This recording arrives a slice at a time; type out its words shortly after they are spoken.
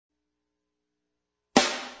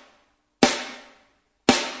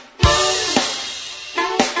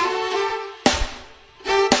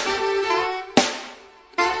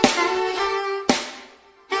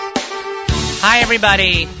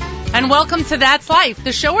everybody, and welcome to That's Life,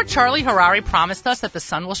 the show where Charlie Harary promised us that the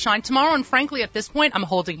sun will shine tomorrow, and frankly, at this point, I'm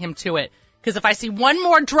holding him to it. Because if I see one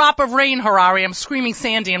more drop of rain, Harary, I'm screaming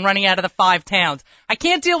Sandy and running out of the 5 towns. I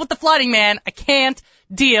can't deal with the flooding, man. I can't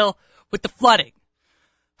deal with the flooding.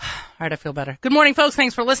 All right, I feel better. Good morning, folks.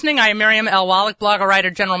 Thanks for listening. I am Miriam L. Wallach, blogger, writer,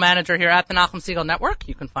 general manager here at the Nachum Segal Network.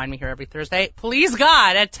 You can find me here every Thursday, please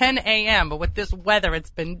God, at 10 a.m. But with this weather, it's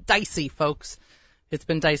been dicey, folks. It's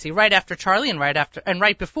been dicey right after Charlie and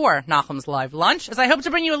right before Nachum's live lunch, as I hope to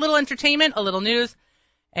bring you a little entertainment, a little news,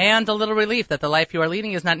 and a little relief that the life you are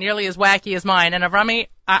leading is not nearly as wacky as mine. And Avrami,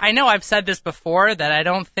 I know I've said this before, that I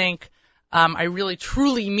don't think I really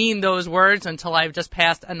truly mean those words until I've just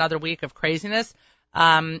passed another week of craziness.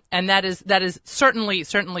 And that is certainly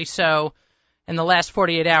so in the last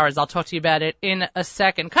 48 hours. I'll talk to you about it in a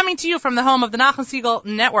second. Coming to you from the home of the Nachum Segal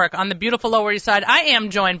Network on the beautiful Lower East Side, I am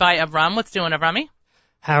joined by Avram. What's doing, Avrami?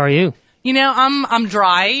 How are you? You know, I'm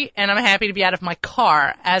dry, and I'm happy to be out of my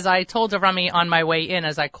car. As I told Avrami on my way in,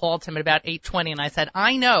 as I called him at about 8:20, and I said,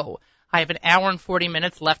 I know I have an hour and 40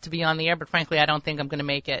 minutes left to be on the air, but frankly, I don't think I'm going to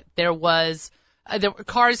make it. There were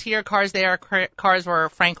cars here, cars there, cars were,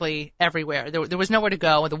 frankly, everywhere. There was nowhere to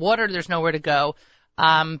go. The water, there's nowhere to go.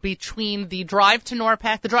 Between the drive to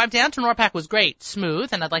NORPAC, the drive down to NORPAC was great,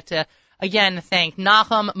 smooth, and I'd like to, again, thank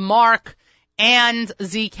Nachum, Mark, and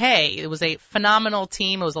ZK. It was a phenomenal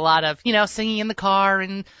team. It was a lot of, singing in the car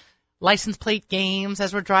and license plate games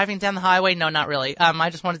as we're driving down the highway. No, not really.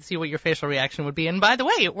 I just wanted to see what your facial reaction would be. And by the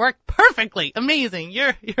way, it worked perfectly. Amazing.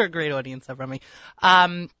 You're a great audience, Avrami.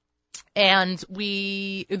 And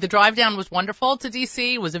the drive down was wonderful to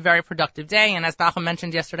DC. It was a very productive day. And as Nachum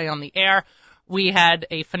mentioned yesterday on the air, we had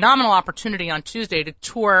a phenomenal opportunity on Tuesday to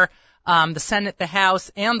tour the Senate, the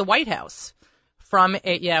House, and the White House.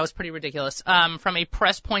 It was pretty ridiculous, from a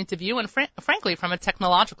press point of view and frankly from a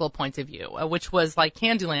technological point of view, which was like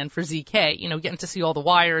Candyland for ZK, getting to see all the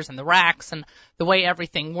wires and the racks and the way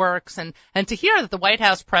everything works, and to hear that the White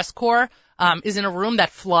House press corps is in a room that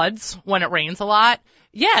floods when it rains a lot.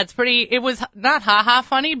 Yeah, it was not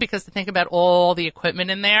funny, because to think about all the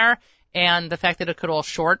equipment in there and the fact that it could all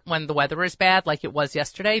short when the weather is bad like it was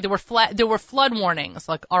yesterday. There were flood warnings,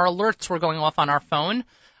 like our alerts were going off on our phone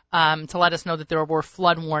to let us know that there were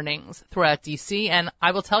flood warnings throughout D.C., and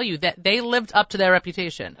I will tell you that they lived up to their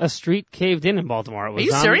reputation. A street caved in Baltimore. Are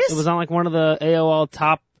you serious? It was on like one of the AOL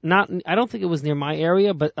top, I don't think it was near my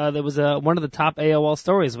area, but there was one of the top AOL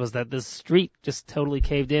stories was that this street just totally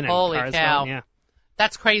caved in. Holy cow. Yeah.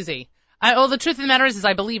 That's crazy. The truth of the matter is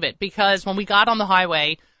I believe it, because when we got on the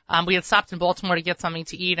highway, we had stopped in Baltimore to get something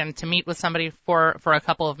to eat and to meet with somebody for a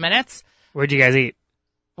couple of minutes. Where'd you guys eat?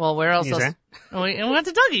 Well, where else? We went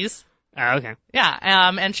to Dougie's. Oh, okay. Yeah,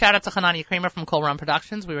 and shout out to Hananya Kramer from Kol Ram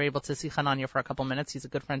Productions. We were able to see Hananya for a couple minutes. He's a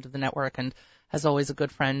good friend of the network and, as always, a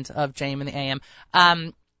good friend of JM and the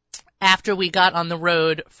AM. After we got on the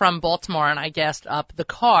road from Baltimore and I gassed up the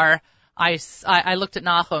car, I looked at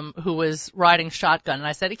Nachum, who was riding shotgun, and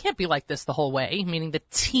I said, it can't be like this the whole way, meaning the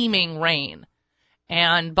teeming rain.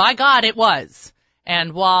 And by God, it was.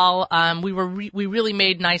 And while we really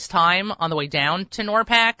made nice time on the way down to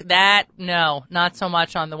NORPAC, not so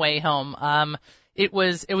much on the way home. It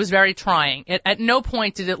was very trying. At no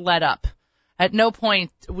point did it let up. At no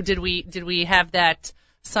point did we have that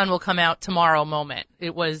sun will come out tomorrow moment.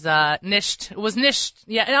 It was nisht. It was nisht.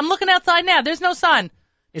 Yeah, and I'm looking outside now. There's no sun.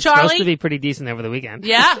 It's Charlie, supposed to be pretty decent over the weekend.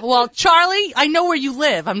 Yeah, well, Charlie, I know where you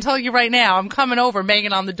live. I'm telling you right now. I'm coming over,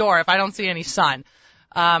 banging on the door if I don't see any sun.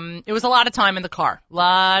 It was a lot of time in the car, a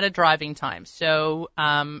lot of driving time. So,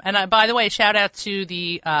 by the way, shout out to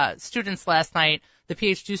the students last night, the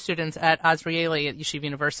PhD students at Azrieli at Yeshiva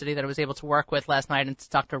University that I was able to work with last night, and it's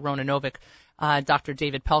Dr. Rona Novick, Dr.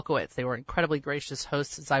 David Pelkowitz. They were incredibly gracious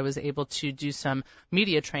hosts as I was able to do some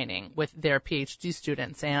media training with their PhD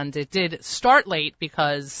students, and it did start late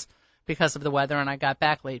because of the weather, and I got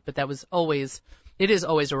back late, but it is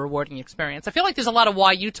always a rewarding experience. I feel like there's a lot of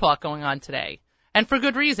YU talk going on today. And for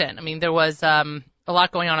good reason. I mean, there was a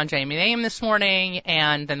lot going on JM and AM this morning,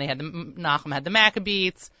 and then Nachum had the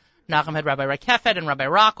Maccabees, Nachum had Rabbi Rakefet and Rabbi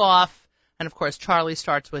Rockoff, and of course Charlie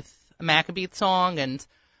starts with a Maccabee song, and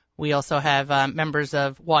we also have members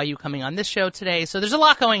of YU coming on this show today. So there's a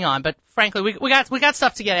lot going on, but frankly, we got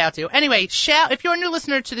stuff to get out to. Anyway, if you're a new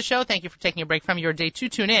listener to the show, thank you for taking a break from your day to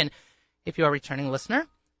tune in. If you're a returning listener,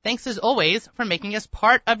 thanks, as always, for making us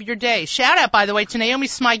part of your day. Shout out, by the way, to Naomi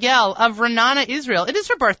Smigel of Renana, Israel. It is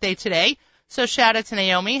her birthday today, so shout out to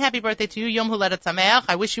Naomi. Happy birthday to you. Yom Huledet Sameach.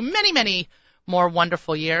 I wish you many, many more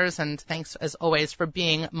wonderful years, and thanks, as always, for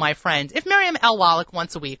being my friend. If Miriam L. Wallach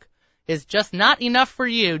once a week is just not enough for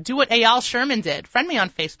you. Do what Eyal Sherman did. Friend me on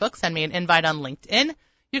Facebook. Send me an invite on LinkedIn.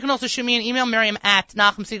 You can also shoot me an email,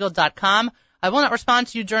 Miriam@NachumSegal.com. I will not respond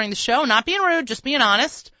to you during the show. Not being rude, just being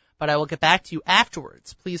honest. But I will get back to you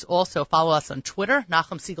afterwards. Please also follow us on Twitter,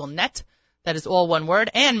 NachumSegalNet. That is all one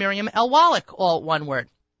word. And Miriam L. Wallach, all one word.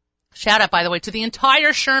 Shout out, by the way, to the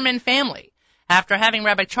entire Sherman family. After having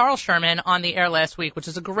Rabbi Charles Sherman on the air last week, which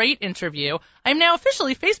is a great interview, I am now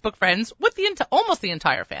officially Facebook friends with almost the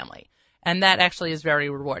entire family. And that actually is very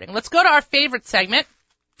rewarding. Let's go to our favorite segment,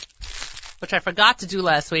 which I forgot to do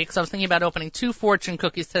last week. So I was thinking about opening 2 fortune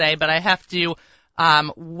cookies today, but I have to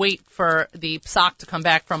wait for the psak to come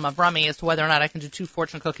back from Avrami as to whether or not I can do 2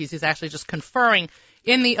 fortune cookies. He's actually just conferring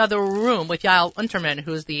in the other room with Yael Unterman,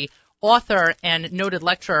 who's the author and noted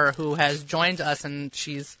lecturer who has joined us, and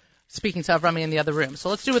she's speaking to Avrami in the other room. So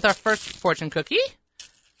let's do with our first fortune cookie.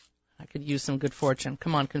 I could use some good fortune.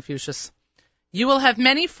 Come on, Confucius. You will have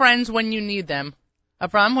many friends when you need them.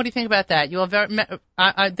 Avram, what do you think about that? You will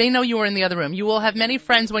they know you were in the other room. You will have many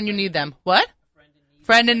friends when you need them. What?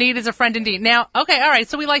 Friend in need is a friend indeed. Now, okay, all right,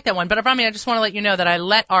 so we like that one. But Avrami, I just want to let you know that I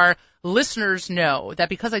let our listeners know that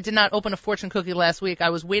because I did not open a fortune cookie last week, I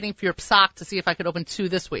was waiting for your psak to see if I could open 2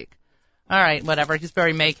 this week. All right, whatever. He's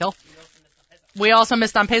very makil. We also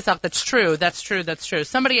missed on Pesach. That's true.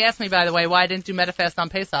 Somebody asked me, by the way, why I didn't do Metafast on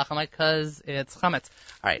Pesach. I'm like, because it's chametz.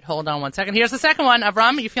 All right, hold on one second. Here's the second one.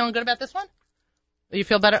 Avram, are you feeling good about this one? You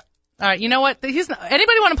feel better? All right, you know what?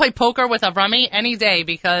 Anybody want to play poker with Avrami any day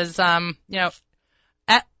because, as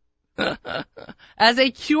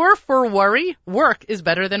a cure for worry, work is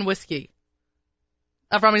better than whiskey.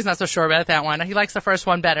 Avrami's not so sure about that one. He likes the first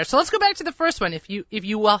one better. So let's go back to the first one. If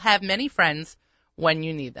you will have many friends when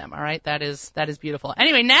you need them. All right, that is beautiful.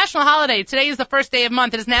 Anyway, national holiday. Today is the first day of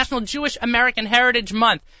month. It is National Jewish American Heritage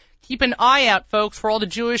Month. Keep an eye out, folks, for all the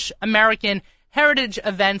Jewish American heritage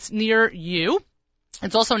events near you.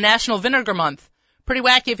 It's also National Vinegar Month. Pretty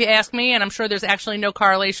wacky if you ask me, and I'm sure there's actually no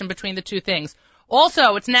correlation between the two things.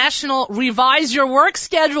 Also, it's National Revise Your Work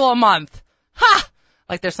Schedule Month. Ha!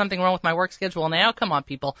 Like there's something wrong with my work schedule now? Come on,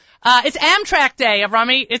 people. It's Amtrak Day,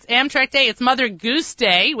 Avrami. It's Amtrak Day. It's Mother Goose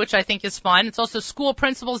Day, which I think is fun. It's also School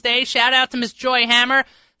Principals Day. Shout out to Miss Joy Hammer,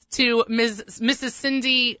 to Mrs.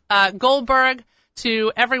 Cindy Goldberg,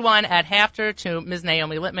 to everyone at Hafter, to Ms.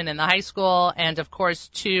 Naomi Littman in the high school, and, of course,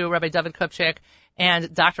 to Rabbi David Kupchik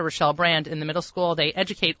and Dr. Rochelle Brand in the middle school. They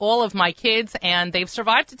educate all of my kids, and they've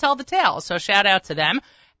survived to tell the tale, so shout out to them.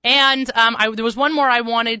 And there was one more I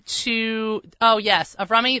wanted to – oh, yes.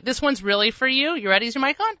 Avrami, this one's really for you. You ready? Is your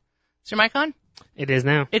mic on? Is your mic on? It is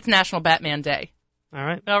now. It's National Batman Day. All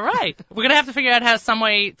right. We're going to have to figure out some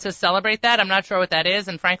way to celebrate that. I'm not sure what that is,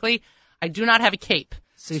 and frankly, I do not have a cape.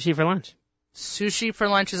 Sushi for lunch. Sushi for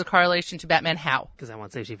lunch is a correlation to Batman. How? Because I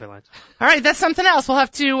want sushi for lunch. All right, that's something else. We'll have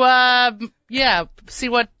to, see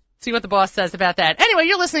what the boss says about that. Anyway,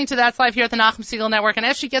 you're listening to That's Live here at the Nachum Segal Network, and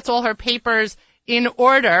as she gets all her papers in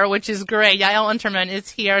order, which is great, Yael Unterman is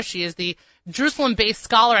here. She is the Jerusalem-based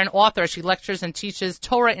scholar and author. She lectures and teaches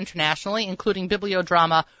Torah internationally, including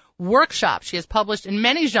bibliodrama workshops. She has published in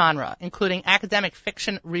many genres, including academic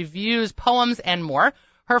fiction, reviews, poems, and more.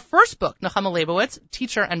 Her first book, Nechama Leibowitz,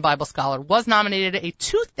 Teacher and Bible Scholar, was nominated a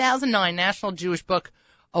 2009 National Jewish Book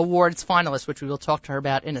Awards finalist, which we will talk to her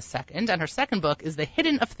about in a second. And her second book is The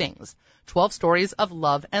Hidden of Things, 12 Stories of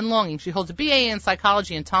Love and Longing. She holds a BA in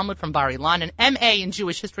Psychology and Talmud from Bar Ilan, an MA in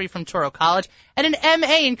Jewish History from Touro College, and an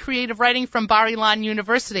MA in Creative Writing from Bar Ilan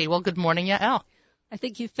University. Well, good morning, Yael. I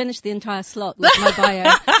think you've finished the entire slot with my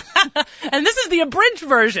bio. And this is the abridged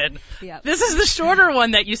version. Yep. This is the shorter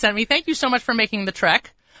one that you sent me. Thank you so much for making the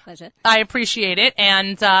trek. Pleasure. I appreciate it.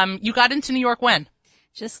 And you got into New York when?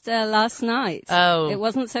 Just last night. Oh. It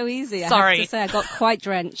wasn't so easy. Sorry. I have to say, I got quite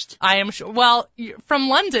drenched. I am sure. Well, from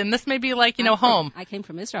London, this may be like, home. I came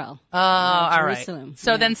from Israel. Oh, all right. Jerusalem.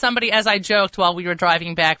 So then somebody, as I joked while we were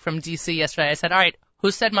driving back from D.C. yesterday, I said, all right,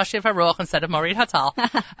 who said Mashiv Haruch instead of Morid Hatal?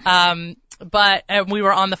 But we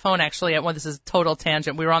were on the phone, actually. This is total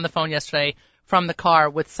tangent. We were on the phone yesterday from the car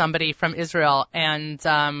with somebody from Israel, and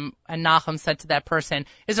Nachum said to that person,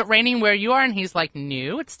 is it raining where you are? And he's like,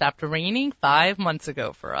 no, it stopped raining 5 months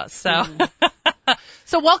ago for us. So,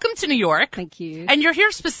 So welcome to New York. Thank you. And you're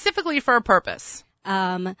here specifically for a purpose.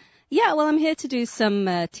 Yeah, well, I'm here to do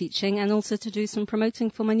some teaching and also to do some promoting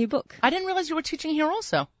for my new book. I didn't realize you were teaching here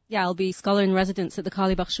also. Yeah, I'll be scholar in residence at the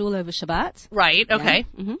Carlebach Shul over Shabbat. Right, okay.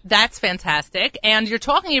 Yeah. Mm-hmm. That's fantastic. And you're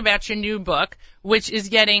talking about your new book, which is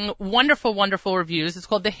getting wonderful, wonderful reviews. It's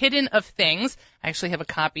called The Hidden of Things. I actually have a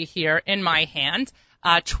copy here in my hand.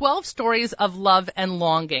 12 Stories of Love and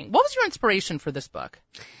Longing. What was your inspiration for this book?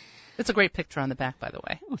 It's a great picture on the back, by the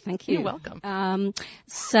way. Oh, thank you. You're welcome.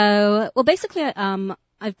 Basically,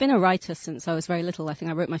 I've been a writer since I was very little. I think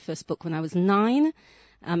I wrote my first book when I was 9.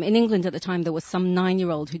 In England at the time, there was some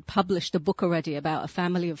 9-year-old who'd published a book already about a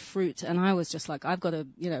family of fruit, and I was just like, I've got to,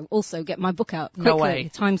 also get my book out quickly. No way.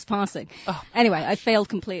 Time's passing. Oh. Anyway, I failed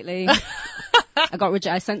completely.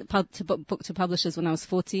 I sent the book to publishers when I was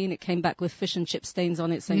 14. It came back with fish and chip stains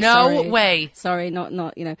on it saying, No way. Sorry, not.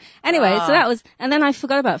 Anyway, so that was, and then I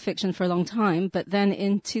forgot about fiction for a long time, but then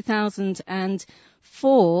in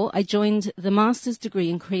 2004, I joined the master's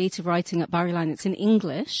degree in creative writing at Barryline. It's in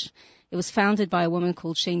English. It was founded by a woman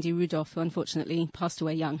called Shane D. Rudolph, who unfortunately passed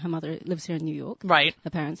away young. Her mother lives here in New York. Right. Her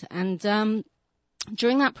parents. And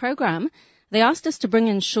during that program, they asked us to bring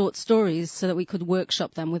in short stories so that we could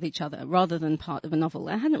workshop them with each other rather than part of a novel.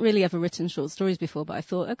 I hadn't really ever written short stories before, but I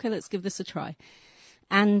thought, okay, let's give this a try.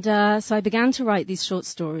 And so I began to write these short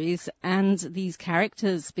stories, and these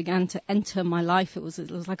characters began to enter my life. It was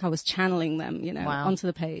like I was channeling them, Wow. onto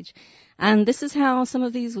the page. And this is how some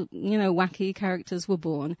of these, wacky characters were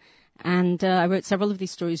born. And I wrote several of these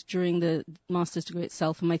stories during the master's degree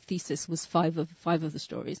itself, and my thesis was five of the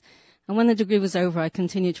stories. And when the degree was over, I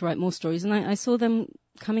continued to write more stories, and I saw them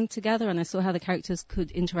coming together, and I saw how the characters could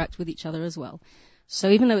interact with each other as well. So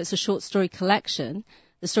even though it's a short story collection,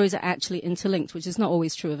 the stories are actually interlinked, which is not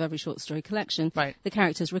always true of every short story collection. Right. The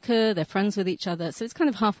characters recur, they're friends with each other, so it's kind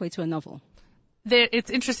of halfway to a novel. It's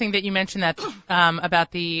interesting that you mentioned that about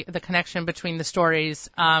the connection between the stories.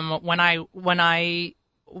 When I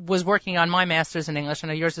was working on my master's in English, I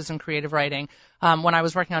know yours is in creative writing. When I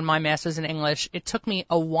was working on my master's in English, it took me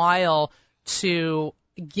a while to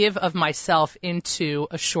give of myself into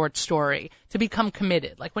a short story, to become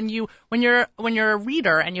committed. Like when you're a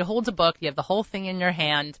reader and you hold a book, you have the whole thing in your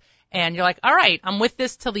hand, and you're like, all right, I'm with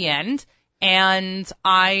this till the end, and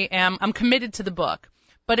I'm committed to the book.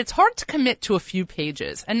 But it's hard to commit to a few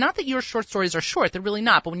pages. And not that your short stories are short, they're really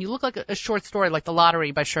not. But when you look like a short story like The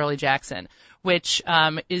Lottery by Shirley Jackson, which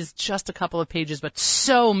is just a couple of pages but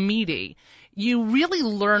so meaty, you really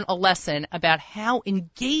learn a lesson about how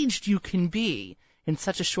engaged you can be in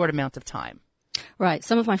such a short amount of time. Right.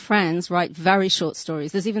 Some of my friends write very short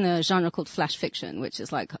stories. There's even a genre called flash fiction, which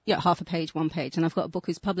is like half a page, 1 page. And I've got a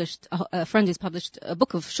friend who's published a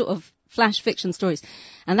book of flash fiction stories.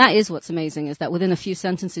 And that is what's amazing, is that within a few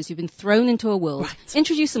sentences you've been thrown into a world, right.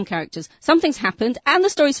 Introduce some characters, something's happened, and the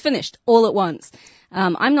story's finished all at once.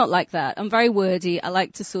 I'm not like that. I'm very wordy. I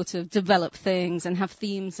like to sort of develop things and have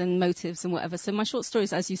themes and motives and whatever. So my short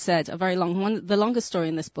stories, as you said, are very long. The longest story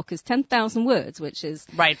in this book is 10,000 words, which is...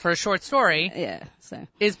 Right, for a short story. Yeah, so...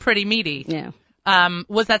 is pretty meaty. Yeah.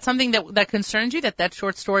 Was that something that concerned you, that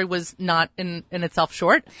short story was not in itself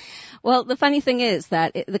short? Well, the funny thing is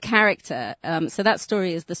that the character, so that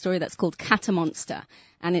story is the story that's called Catamonster.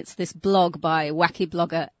 And it's this blog by wacky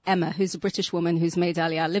blogger Emma, who's a British woman who's made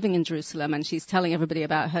Aliyah living in Jerusalem, and she's telling everybody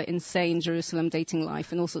about her insane Jerusalem dating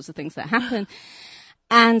life and all sorts of things that happen.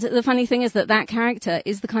 And the funny thing is that character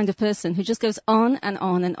is the kind of person who just goes on and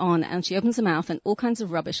on and on, and she opens her mouth and all kinds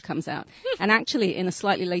of rubbish comes out. And actually, in a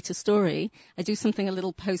slightly later story, I do something a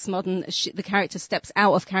little postmodern. The character steps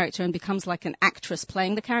out of character and becomes like an actress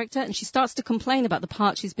playing the character, and she starts to complain about the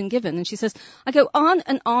part she's been given. And she says, I go on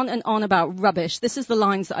and on and on about rubbish. This is the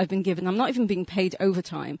lines that I've been given. I'm not even being paid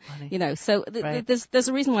overtime. Funny. So right. There's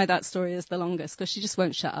a reason why that story is the longest, because she just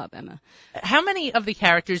won't shut up, Emma. How many of the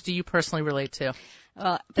characters do you personally relate to?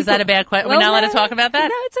 Is that a bad question? We're not allowed to talk about that?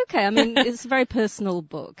 No, it's okay. I mean, it's a very personal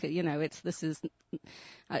book. This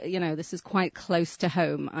is quite close to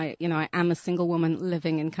home. I am a single woman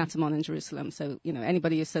living in Katamon in Jerusalem. So,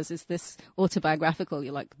 anybody who says, is this autobiographical?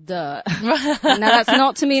 You're like, duh. Now, that's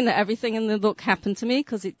not to mean that everything in the book happened to me,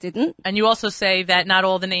 because it didn't. And you also say that not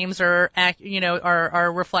all the names are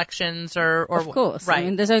reflections or Of course. Right. I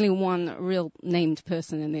mean, there's only one real named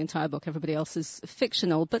person in the entire book. Everybody else is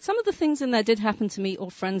fictional. But some of the things in there did happen to me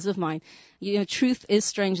or friends of mine. Truth is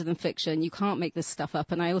stranger than fiction. You can't make this stuff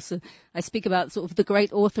up. And I speak about sort of the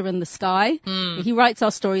great author in the sky. He writes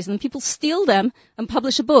our stories, and people steal them and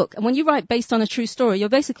publish a book. And when you write based on a true story, you're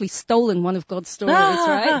basically stolen one of God's stories,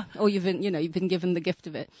 right? Or you've been given the gift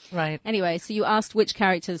of it. Right. Anyway, so you asked which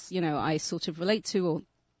characters, I sort of relate to, or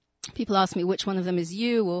people ask me which one of them is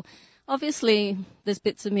you, or obviously there's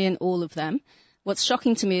bits of me in all of them. What's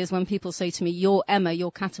shocking to me is when people say to me, you're Emma,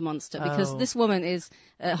 you're Catamonster, because this woman is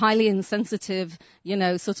a highly insensitive,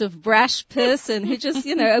 sort of brash person who just,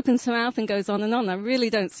 opens her mouth and goes on and on. I really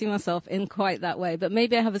don't see myself in quite that way, but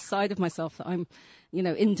maybe I have a side of myself that I'm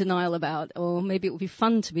in denial about, or maybe it would be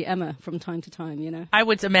fun to be Emma from time to time. I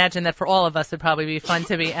would imagine that for all of us, it'd probably be fun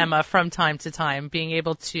to be Emma from time to time, being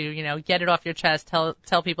able to, get it off your chest,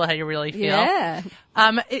 tell people how you really feel. Yeah.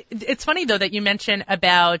 It's funny, though, that you mention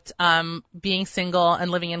about being single and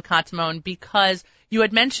living in Katamon, because you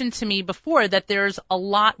had mentioned to me before that there's a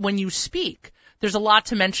lot when you speak. There's a lot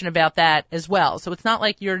to mention about that as well. So it's not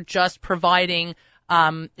like you're just providing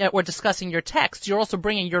or discussing your text. You're also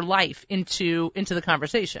bringing your life into the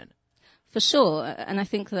conversation. For sure. And I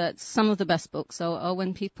think that some of the best books are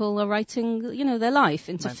when people are writing, their life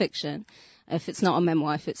into fiction. If it's not a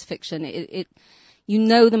memoir, if it's fiction, you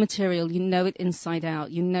know the material, you know it inside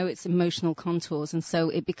out, you know its emotional contours, and so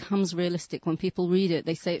it becomes realistic. When people read it,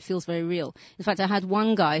 they say it feels very real. In fact, I had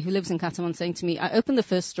one guy who lives in Katamon saying to me, I opened the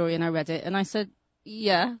first story and I read it, and I said,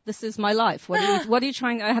 yeah, this is my life. What are you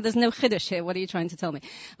trying? There's no chiddush here. What are you trying to tell me?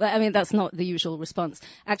 But I mean, that's not the usual response.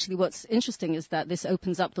 Actually, what's interesting is that this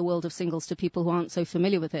opens up the world of singles to people who aren't so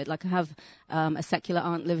familiar with it. Like I have a secular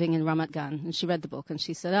aunt living in Ramat Gan, and she read the book and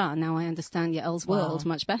she said, now I understand Yael's world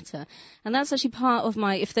much better. And that's actually part of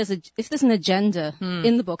my. If there's an agenda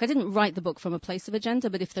in the book, I didn't write the book from a place of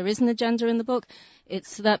agenda, but if there is an agenda in the book,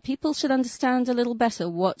 it's that people should understand a little better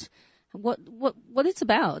what it's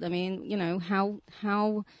about. I mean,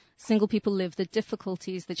 how single people live, the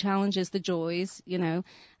difficulties, the challenges, the joys,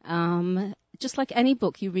 just like any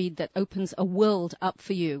book you read that opens a world up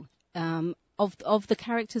for you, of the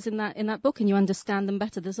characters in that book, and you understand them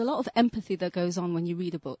better. There's a lot of empathy that goes on when you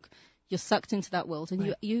read a book. You're sucked into that world,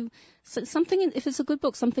 and if it's a good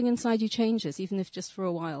book, something inside you changes, even if just for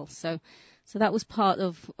a while. So that was part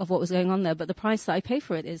of what was going on there. But the price that I pay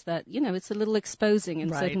for it is that, it's a little exposing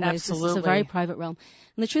in certain ways. Absolutely. This is a very private realm.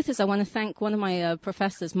 And the truth is, I want to thank one of my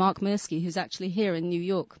professors, Mark Mirsky, who's actually here in New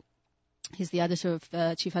York. He's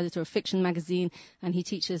the chief editor of Fiction magazine, and he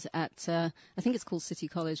teaches at, I think it's called City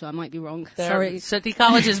College, or I might be wrong. Sorry. City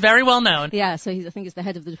College is very well known. Yeah, so I think he's the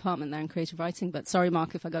head of the department there in creative writing, but sorry,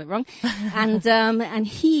 Mark, if I got it wrong. And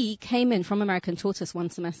he came in from America and taught us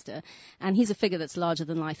one semester, and he's a figure that's larger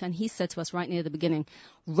than life, and he said to us right near the beginning,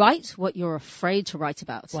 write what you're afraid to write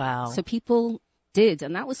about. Wow. So people did,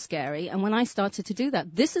 and that was scary. And when I started to do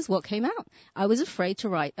that, this is what came out. I was afraid to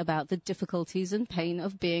write about the difficulties and pain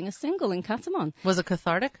of being a single in Katamon. Was it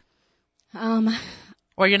cathartic?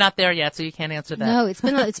 Or you're not there yet, so you can't answer that. No,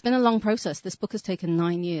 it's been a long process. This book has taken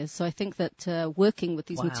 9 years, so I think that working with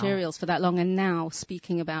these materials for that long and now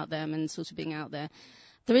speaking about them and sort of being out there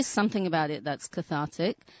is something about it that's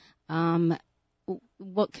cathartic.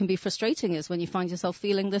 What can be frustrating is when you find yourself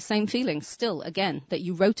feeling the same feelings still, again, that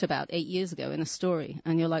you wrote about 8 years ago in a story.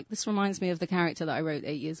 And you're like, this reminds me of the character that I wrote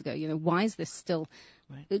 8 years ago. Why is this still,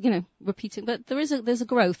 repeating? But there's a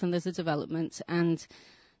growth and there's a development. And,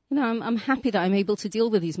 I'm happy that I'm able to deal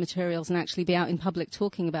with these materials and actually be out in public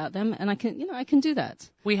talking about them. And I can do that.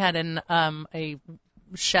 We had a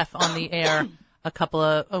chef on the air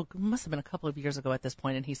must have been a couple of years ago at this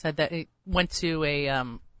point, and he said that he went to a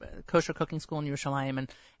kosher cooking school in Yerushalayim,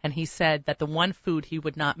 and he said that the one food he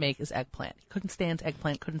would not make is eggplant. He couldn't stand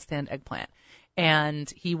eggplant.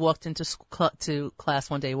 And he walked into class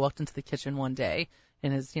one day, he walked into the kitchen one day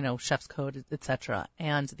in his, chef's coat, etc.,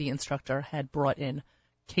 and the instructor had brought in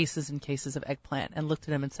cases and cases of eggplant and looked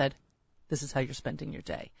at him and said, this is how you're spending your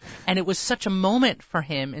day. And it was such a moment for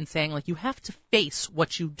him in saying, like, you have to face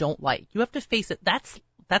what you don't like. You have to face it. That's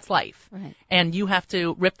life. Right. And you have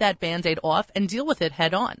to rip that Band-Aid off and deal with it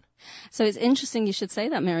head on. So it's interesting you should say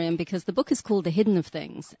that, Miriam, because the book is called The Hidden of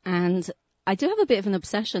Things. And I do have a bit of an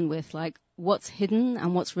obsession with, like, what's hidden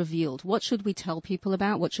and what's revealed. What should we tell people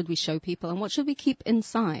about? What should we show people? And what should we keep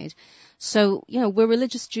inside? So, we're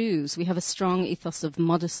religious Jews. We have a strong ethos of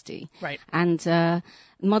modesty. Right. And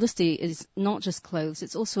modesty is not just clothes.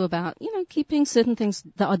 It's also about, keeping certain things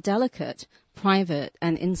that are delicate, private,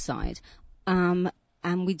 and inside.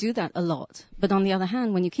 And we do that a lot. But on the other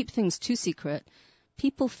hand, when you keep things too secret,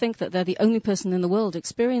 people think that they're the only person in the world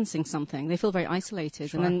experiencing something. They feel very isolated.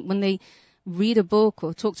 Sure. And then when they read a book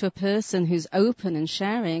or talk to a person who's open and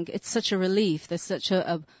sharing, it's such a relief. There's such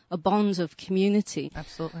a bond of community.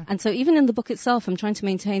 Absolutely. And so even in the book itself, I'm trying to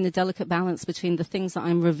maintain a delicate balance between the things that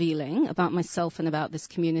I'm revealing about myself and about this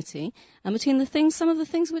community, and between some of the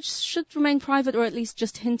things which should remain private or at least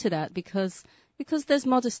just hinted at, because there's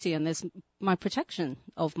modesty and there's my protection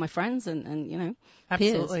of my friends and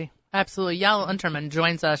Absolutely. peers. Absolutely. Yael Unterman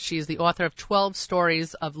joins us. She's the author of 12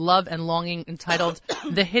 stories of love and longing entitled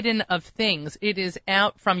The Hidden of Things. It is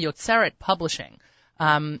out from Yotzeret Publishing,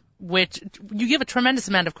 which you give a tremendous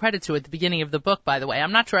amount of credit to at the beginning of the book, by the way.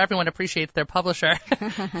 I'm not sure everyone appreciates their publisher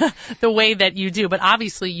the way that you do, but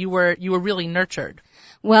obviously you were really nurtured.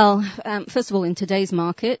 Well, first of all, in today's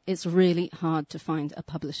market, it's really hard to find a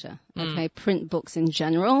publisher. Okay, print books in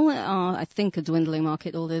general are, I think, a dwindling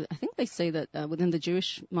market. Although I think they say that within the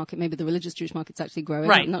Jewish market, maybe the religious Jewish market's actually growing.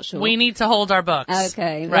 Right. I'm not sure. We need to hold our books.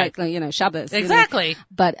 Okay, Right. like, Shabbos. Exactly.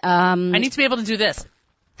 But I need to be able to do this.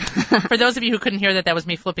 For those of you who couldn't hear that was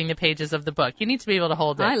me flipping the pages of the book. You need to be able to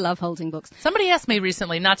hold it. I love holding books. Somebody asked me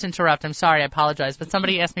recently, not to interrupt, I'm sorry, I apologize, but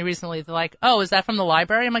somebody asked me recently, they're like, oh, is that from the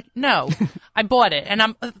library? I'm like, no, I bought it.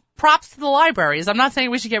 And props to the libraries. I'm not saying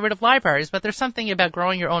we should get rid of libraries, but there's something about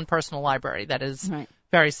growing your own personal library that is Right.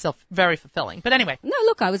 very fulfilling. But anyway. No,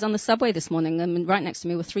 look, I was on the subway this morning, and right next to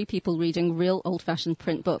me were 3 people reading real old-fashioned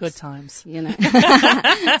print books. Good times.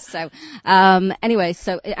 So, anyway,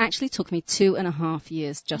 so it actually took me 2.5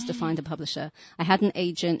 years just to find a publisher. I had an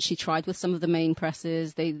agent. She tried with some of the main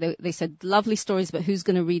presses. They said lovely stories, but who's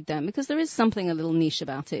going to read them? Because there is something a little niche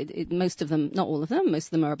about it. Most of them, not all of them, most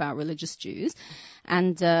of them are about religious Jews.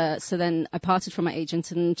 And so then I parted from my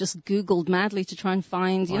agent and just Googled madly to try and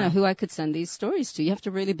find, who I could send these stories to. You have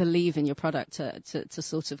to really believe in your product to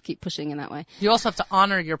sort of keep pushing in that way. You also have to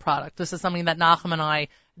honor your product. This is something that Nachum and I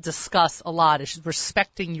discuss a lot, is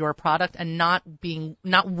respecting your product and not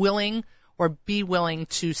willing or be willing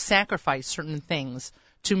to sacrifice certain things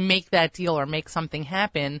to make that deal or make something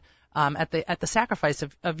happen. At the sacrifice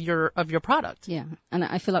of your product. Yeah, and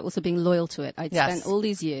I feel like also being loyal to it. I'd spent all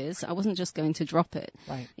these years. I wasn't just going to drop it,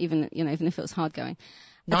 right? Even if it was hard going.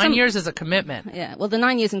 9 years is a commitment. Yeah, well, the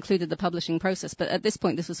 9 years included the publishing process, but at this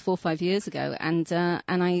point, this was 4 or 5 years ago, and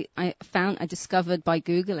I discovered by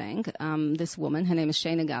Googling this woman. Her name is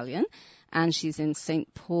Shana Gallion, and she's in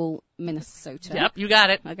St. Paul, Minnesota. Yep, you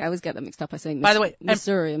got it. Like, I always get that mixed up. I say by the way,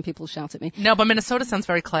 Missouri, and people shout at me. No, but Minnesota sounds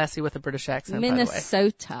very classy with a British accent,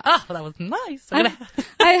 Minnesota. By the way. Oh, that was nice.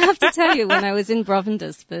 I have to tell you, when I was in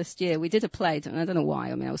Bravender's first year, we did a play, and I don't know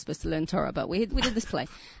why. I mean, I was supposed to learn Torah, but we did this play.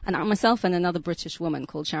 And myself and another British woman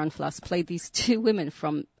called Sharon Fluss played these 2 women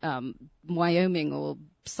from Wyoming or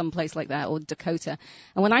someplace like that, or Dakota.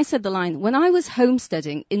 And when I said the line, when I was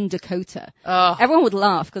homesteading in Dakota, everyone would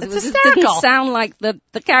laugh because it didn't sound like the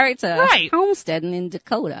character. Right. Homesteading in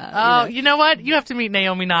Dakota. Oh, you know what? You have to meet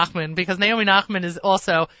Naomi Nachman, because Naomi Nachman is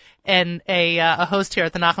also a host here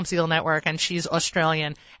at the Nachum Segal Network, and she's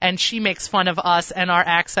Australian, and she makes fun of us and our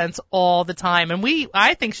accents all the time. And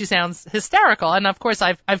I think she sounds hysterical. And of course,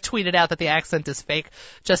 I've tweeted out that the accent is fake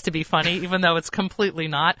just to be funny, even though it's completely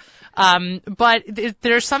not. But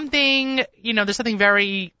there's something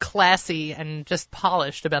very classy and just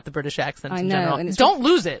polished about the British accent in general. And don't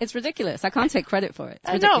lose it. It's ridiculous. I can't take credit for it.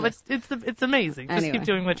 I know, but it's amazing. Anyway, just keep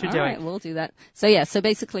doing what you're doing. All right, we'll do that. So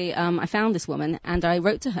basically, I found this woman and I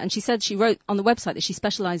wrote to her, and she said she wrote on the website that she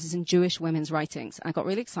specializes in Jewish women's writings. I got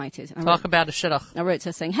really excited. Talk about a shidduch. I wrote to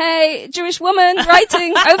her saying, "Hey, Jewish woman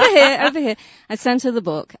writing over here." I sent her the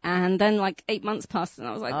book, and then like 8 months passed, and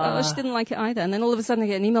I was like, she didn't like it either. And then all of a sudden I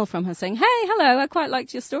get an email from her saying, "Hey, hello, I quite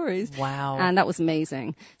liked your stories." Wow. And that was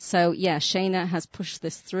amazing. So yeah, Shana has pushed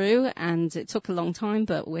this through, and it took a long time,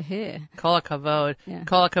 but we're here. Kol hakavod. Yeah.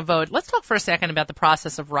 Kol hakavod. Let's talk for a second about the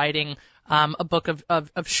process of writing a book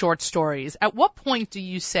of short stories. At what point do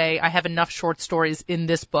you say, I have enough short stories in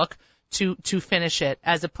this book to finish it,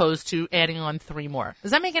 as opposed to adding on 3 more?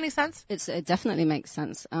 Does that make any sense? It definitely makes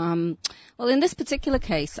sense. Well, in this particular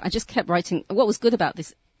case, I just kept writing. What was good about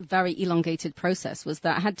this very elongated process was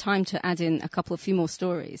that I had time to add in a few more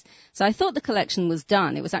stories. So I thought the collection was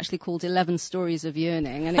done. It was actually called 11 Stories of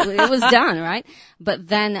Yearning, and it was done, right? But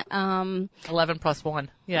then 11 plus 1.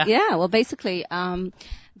 Yeah. Yeah. Well, basically,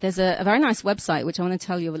 there's a very nice website which I want to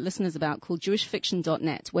tell your listeners about called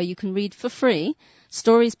jewishfiction.net, where you can read for free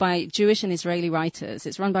stories by Jewish and Israeli writers.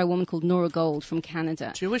 It's run by a woman called Nora Gold from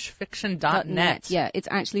Canada. Jewishfiction.net. Yeah, it's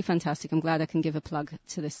actually fantastic. I'm glad I can give a plug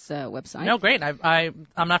to this website. No, great. I'm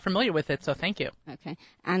not familiar with it, so thank you. Okay.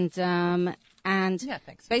 And yeah,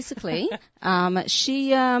 thanks. Basically, there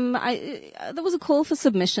was a call for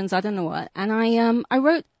submissions. I don't know what, and I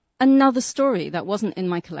wrote another story that wasn't in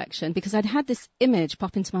my collection because I'd had this image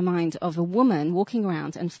pop into my mind of a woman walking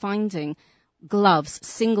around and finding gloves,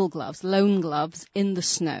 single gloves, lone gloves in the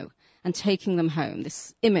snow and taking them home.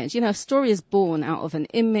 This image, a story is born out of an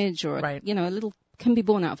image or, right. Can be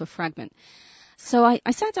born out of a fragment. So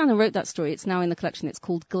I sat down and wrote that story. It's now in the collection. It's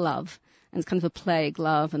called Glove. and it's kind of a plague,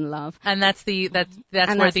 love and love. And that's And where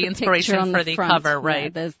that's the picture inspiration on for the front. cover,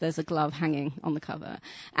 right? Yeah, there's a glove hanging on the cover.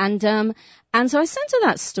 And so I sent her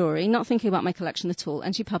that story, not thinking about my collection at all,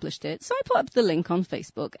 and she published it. So I put up the link on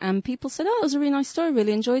Facebook, and people said, oh, it was a really nice story,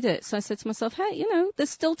 really enjoyed it. So I said to myself, hey, there's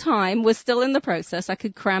still time. We're still in the process. I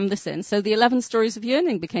could cram this in. So the 11 stories of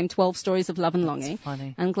yearning became 12 stories of love and longing. That's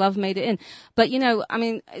funny. And Glove made it in. But,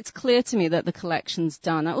 it's clear to me that the collection's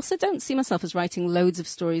done. I also don't see myself as writing loads of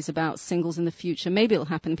stories about singles in the future. Maybe it'll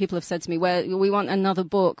happen. People have said to me, we want another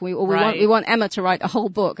book. We want Emma to write a whole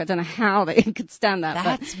book. I don't know how they could stand that.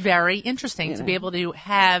 That's very interesting to be able to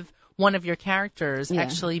have one of your characters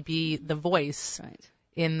actually be the voice. Right.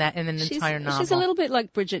 In an entire novel. She's a little bit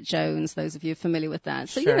like Bridget Jones, those of you familiar with that.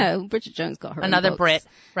 So, Sure. Bridget Jones got her Another own books,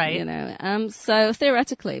 Brit, right? So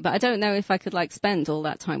theoretically, but I don't know if I could spend all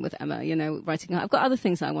that time with Emma, writing. I've got other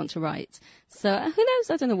things that I want to write. So who knows?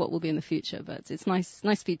 I don't know what will be in the future, but it's nice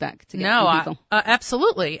feedback to get from people.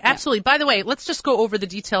 Absolutely. By the way, let's just go over the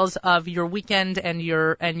details of your weekend and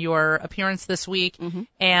your appearance this week,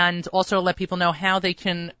 and also let people know how they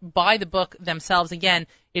can buy the book themselves. Again,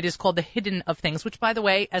 it is called The Hidden of Things, which, by the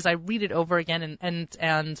way, as I read it over again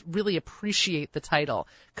and really appreciate the title,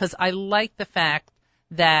 because I like the fact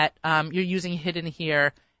that you're using hidden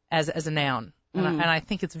here as a noun. And I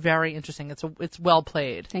think it's very interesting. It's well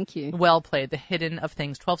played. Thank you. Well played. The Hidden of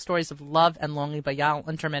Things. 12 Stories of Love and Longing by Yael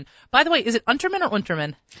Unterman. By the way, is it Unterman or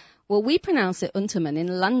Unterman? Well, we pronounce it Unterman. In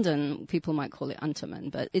London, people might call it Unterman,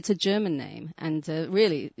 but it's a German name. And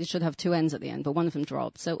really, it should have two N's at the end, but one of them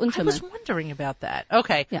dropped. So Unterman. I was wondering about that.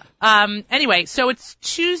 Okay. Yeah. Anyway, so it's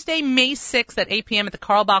Tuesday, May 6th at 8 p.m. at the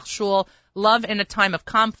Carlebach Shul. Love in a Time of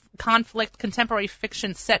Conflict, contemporary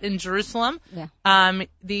fiction set in Jerusalem. Yeah.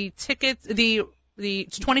 The tickets, the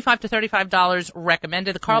 $25 to $35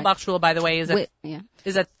 recommended. The Carlebach Shul, by the way, is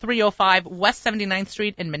at 305 West 79th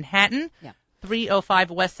Street in Manhattan. Yeah.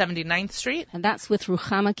 305 West 79th Street. And that's with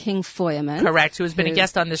Ruchama King-Feuerman. Correct, who has been a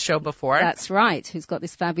guest on this show before. That's right, who's got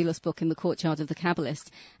this fabulous book In the Courtyard of the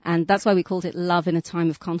Kabbalist. And that's why we called it Love in a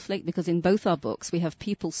Time of Conflict, because in both our books we have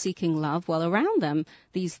people seeking love while around them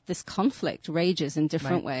this conflict rages in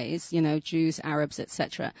different ways, Jews, Arabs,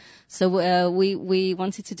 etc. So we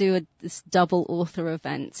wanted to do this double author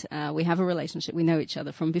event. We have a relationship, we know each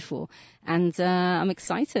other from before, and I'm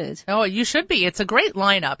excited. Oh, you should be. It's a great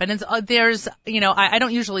lineup, and there's I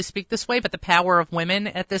don't usually speak this way, but the power of women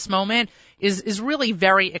at this moment is really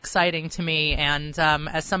very exciting to me. And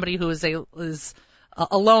as somebody who is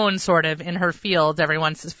alone sort of in her field,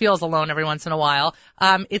 feels alone every once in a while,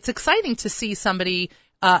 it's exciting to see somebody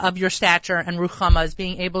of your stature and Ruchama as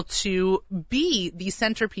being able to be the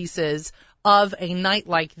centerpieces of a night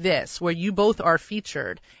like this, where you both are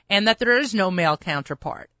featured, and that there is no male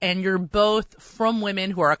counterpart. And you're both from women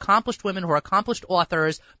who are accomplished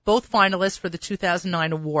authors, both finalists for the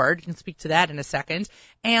 2009 award. You can speak to that in a second.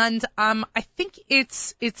 And I think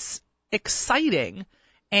it's exciting,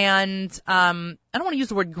 and I don't want to use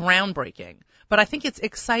the word groundbreaking, but I think it's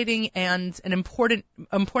exciting and an important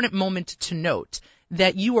moment to note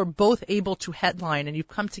that you are both able to headline, and you've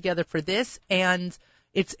come together for this, and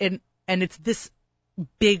it's this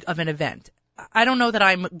big of an event. I don't know that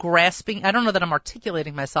I'm grasping, I don't know that I'm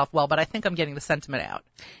articulating myself well, but I think I'm getting the sentiment out.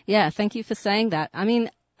 Yeah, thank you for saying that. I mean,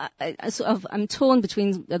 I'm torn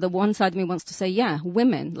between the one side of me wants to say, yeah,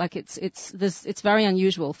 women, like it's very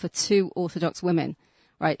unusual for two Orthodox women,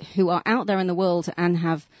 right, who are out there in the world and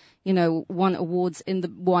have, won awards in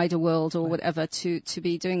the wider world or whatever to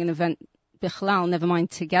be doing an event Bichlal, never mind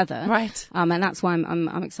together. Right. And that's why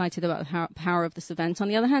I'm excited about the power of this event. On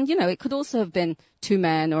the other hand, it could also have been two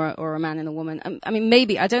men or a man and a woman. I mean,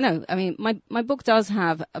 maybe, I don't know. I mean, my book does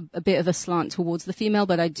have a bit of a slant towards the female,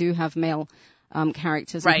 but I do have male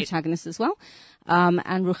characters and protagonists as well.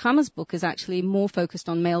 And Ruchama's book is actually more focused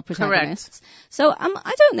on male protagonists. Correct. So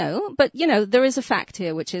I don't know, but there is a fact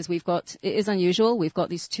here, which is it is unusual. We've got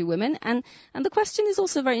these two women, and the question is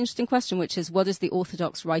also a very interesting question, which is what is the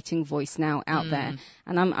Orthodox writing voice now out there?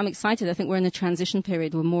 And I'm excited. I think we're in a transition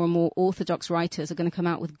period where more and more Orthodox writers are going to come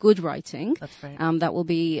out with good writing. That's right. That will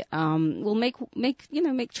be will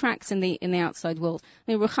make tracks in the outside world.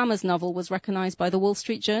 I mean, Ruchama's novel was recognized by the Wall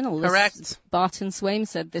Street Journal. Correct. Barton Swaim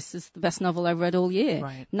said this is the best novel I've read all year.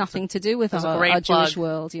 Right. Nothing to do with our Jewish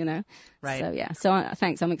world, Right. So yeah. So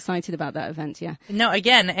thanks. I'm excited about that event. Yeah. No,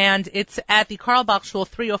 again, and it's at the Carlebach Shul,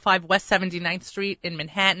 305 West 79th Street in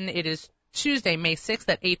Manhattan. It is Tuesday, May 6th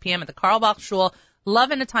at 8 p.m. at the Carlebach Shul.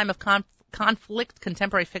 Love in a Time of Conflict,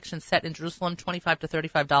 contemporary fiction set in Jerusalem, $25 to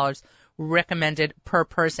 $35 recommended per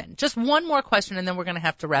person. Just one more question, and then we're going to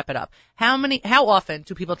have to wrap it up. How often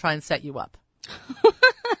do people try and set you up?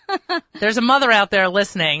 There's a mother out there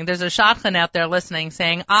listening. There's a shadchan out there listening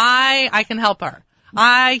saying, I can help her.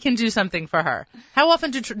 I can do something for her. How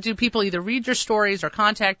often do people either read your stories or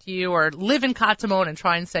contact you or live in Katamon and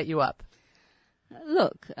try and set you up?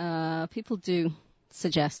 Look, people do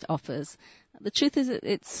suggest offers. The truth is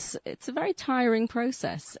it's a very tiring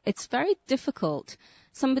process. It's very difficult.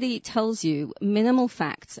 Somebody tells you minimal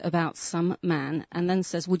facts about some man and then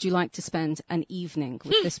says, would you like to spend an evening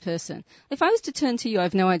with this person? If I was to turn to you, I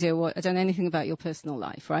have no idea I don't know anything about your personal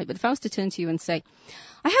life, right? But if I was to turn to you and say,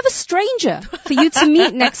 I have a stranger for you to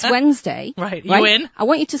meet next Wednesday. Right. You in? I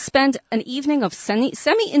want you to spend an evening of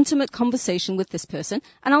semi-intimate conversation with this person,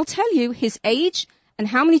 and I'll tell you his age and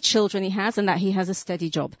how many children he has and that he has a steady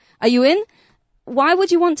job. Are you in? Why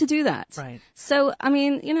would you want to do that? Right. So, I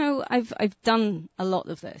mean, I've done a lot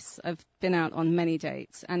of this. I've been out on many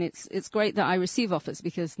dates, and it's great that I receive offers,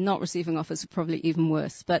 because not receiving offers are probably even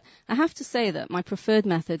worse. But I have to say that my preferred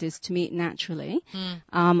method is to meet naturally.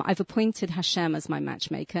 I've appointed Hashem as my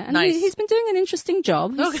matchmaker, and nice. he's been doing an interesting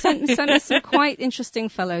job. He's Okay. sent us some quite interesting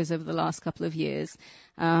fellows over the last couple of years,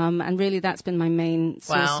 and really that's been my main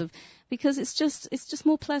source of. Because it's just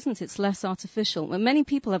more pleasant. It's less artificial. Well, many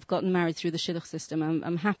people have gotten married through the shidduch system.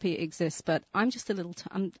 I'm happy it exists, but I'm just a little.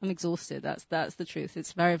 I'm exhausted. That's the truth.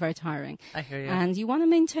 It's very, very tiring. I hear you. And you want to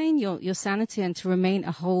maintain your sanity and to remain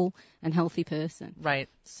a whole and healthy person. Right.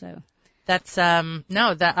 So. That's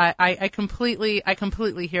no. That I completely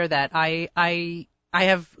hear that. I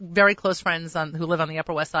have very close friends who live on the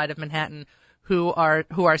Upper West Side of Manhattan who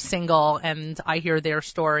are single, and I hear their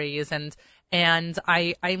stories, and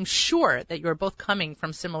I'm sure that you're both coming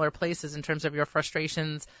from similar places in terms of your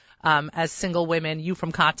frustrations as single women, you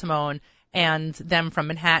from Katamon and them from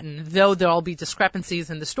Manhattan, though there'll be discrepancies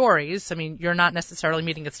in the stories. I mean, you're not necessarily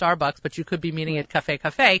meeting at Starbucks, but you could be meeting at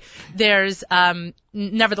Cafe. There's,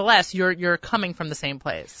 nevertheless, you're coming from the same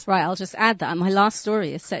place. Right, I'll just add that. My last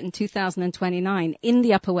story is set in 2029 in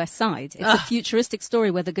the Upper West Side. It's a futuristic story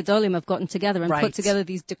where the Gedolim have gotten together and put together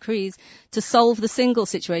these decrees to solve the single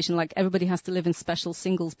situation, like everybody has to live in special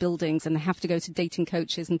singles buildings and they have to go to dating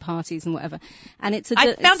coaches and parties and whatever. And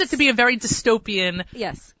I found it to be a very dystopian.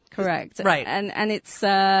 Yes. Correct. Right. And it's,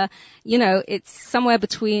 it's somewhere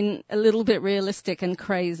between a little bit realistic and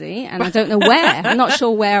crazy. And I don't know where. I'm not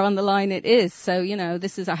sure where on the line it is. So,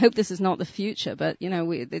 I hope this is not the future, but,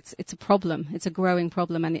 it's a problem. It's a growing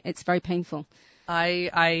problem, and it's very painful.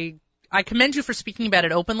 I commend you for speaking about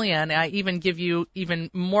it openly, and I even give you even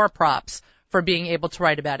more props for being able to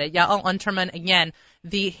write about it. Yael Unterman, again,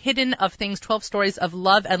 The Hidden of Things, 12 Stories of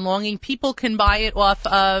Love and Longing. People can buy it off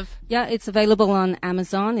of... Yeah, it's available on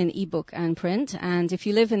Amazon in ebook and print. And if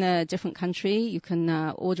you live in a different country, you can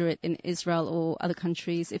order it in Israel or other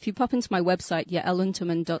countries. If you pop into my website,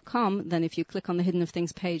 yaelunterman.com, then if you click on the Hidden of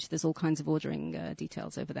Things page, there's all kinds of ordering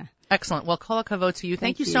details over there. Excellent. Well, kol hakavod to you.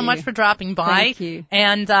 Thank you so much for dropping by. Thank you.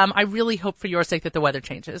 And I really hope for your sake that the weather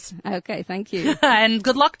changes. Okay, thank you. And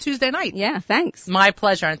good luck Tuesday night. Yeah, thanks. My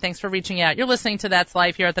pleasure, and thanks for reaching out. You're listening to That's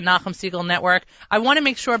Life here at the Nachum Segal Network. I want to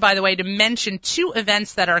make sure, by the way, to mention two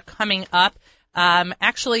events that are coming up,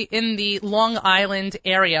 actually in the Long Island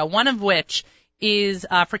area, one of which is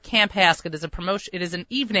for Camp HASC. It is a promotion. It is an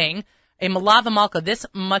evening, a Malava Malka, this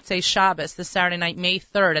Motzei Shabbos, this Saturday night, May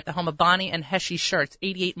 3rd, at the home of Bonnie and Heshi Shirts,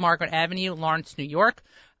 88 Margaret Avenue, Lawrence, New York.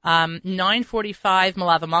 9:45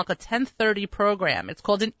 Malava Malka, 10:30 program. It's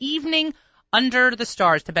called An Evening Under the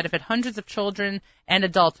Stars to benefit hundreds of children and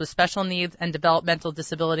adults with special needs and developmental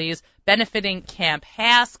disabilities, benefiting Camp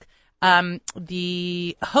HASC.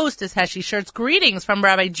 The host is Heshi Shirts. Greetings from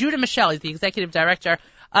Rabbi Judah Michel. He's the executive director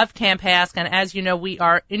of Camp HASC, and as you know, we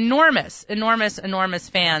are enormous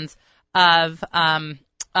fans of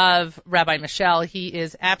Rabbi Michel. He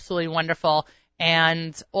is absolutely wonderful.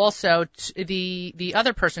 And also, the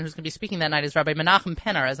other person who's going to be speaking that night is Rabbi Menachem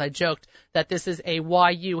Penner, as I joked that this is a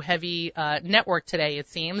YU-heavy network today, it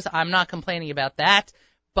seems. I'm not complaining about that,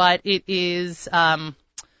 but it is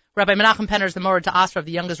Rabbi Menachem Penner is the Morad to Asra of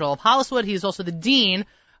the Young Israel of Holliswood. He is also the dean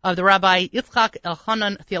of the Rabbi Yitzchak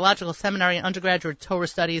Elchanan Theological Seminary and Undergraduate Torah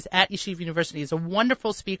Studies at Yeshiva University. He's a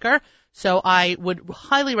wonderful speaker, so I would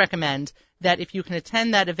highly recommend that if you can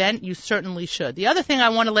attend that event, you certainly should. The other thing I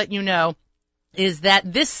want to let you know is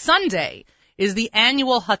that this Sunday is the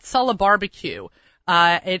annual Hatzalah barbecue.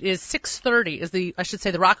 It is 6:30 is the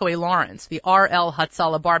Rockaway Lawrence, the RL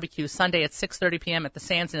Hatzalah barbecue, Sunday at 6:30 p.m. at the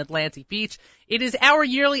Sands in Atlantic Beach. It is our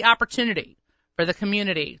yearly opportunity for the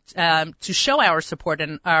community to show our support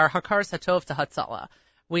and our Hakaras Hatov to Hatzalah.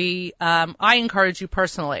 I encourage you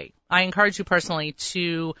personally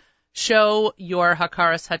to show your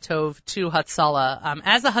Hakaras Hatov to Hatzalah.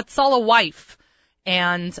 As a Hatzalah wife,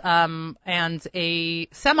 and a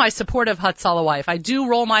semi-supportive Hatzalah wife. I do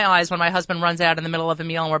roll my eyes when my husband runs out in the middle of a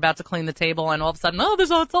meal and we're about to clean the table and all of a sudden, oh,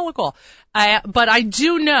 there's a Hatzalah call. But I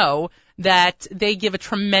do know that they give a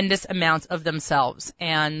tremendous amount of themselves.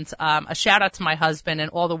 And a shout out to my husband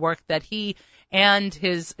and all the work that he and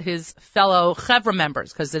his fellow Chevra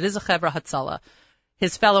members, because it is a Chevra Hatzalah,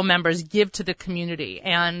 his fellow members give to the community.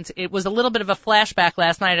 And it was a little bit of a flashback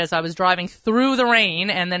last night as I was driving through the rain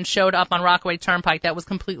and then showed up on Rockaway Turnpike that was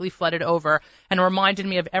completely flooded over, and it reminded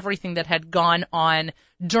me of everything that had gone on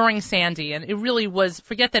during Sandy. And it really was,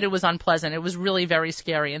 forget that it was unpleasant, it was really very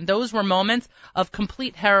scary. And those were moments of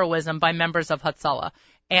complete heroism by members of Hatzalah.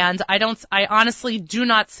 And I honestly do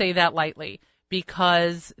not say that lightly,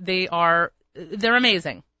 because they're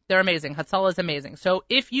amazing. They're amazing. Hatzalah is amazing. So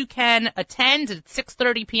if you can attend at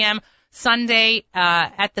 6:30 p.m. Sunday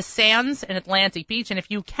at the Sands in Atlantic Beach, and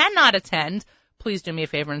if you cannot attend, please do me a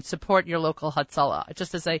favor and support your local Hatzalah.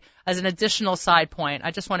 Just as an additional side point,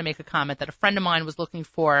 I just want to make a comment that a friend of mine was looking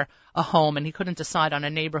for a home and he couldn't decide on a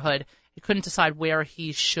neighborhood. He couldn't decide where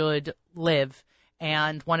he should live,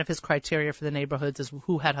 and one of his criteria for the neighborhoods is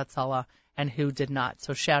who had Hatzalah and who did not.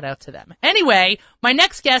 So shout out to them. Anyway, my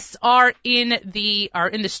next guests are in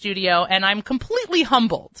the studio, and I'm completely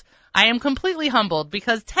humbled. I am completely humbled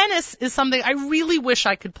because tennis is something I really wish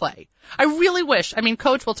I could play. I really wish. I mean,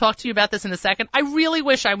 Coach, we'll talk to you about this in a second. I really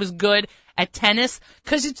wish I was good at tennis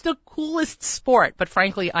because it's the coolest sport. But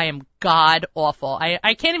frankly, I am god awful.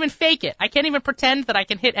 I can't even fake it. I can't even pretend that I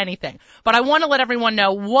can hit anything. But I want to let everyone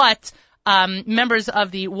know what members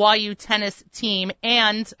of the YU tennis team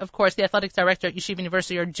and, of course, the athletic director at Yeshiva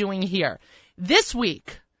University are doing here. This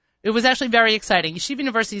week, it was actually very exciting. Yeshiva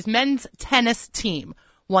University's men's tennis team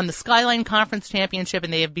won the Skyline Conference Championship,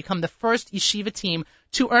 and they have become the first Yeshiva team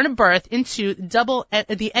to earn a berth into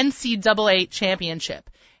the NCAA Championship.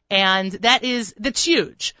 And that's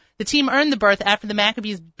huge. The team earned the berth after the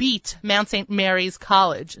Maccabees beat Mount St. Mary's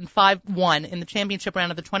College in 5-1 in the championship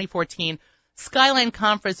round of the 2014 Skyline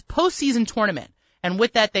Conference postseason tournament, and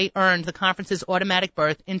with that they earned the conference's automatic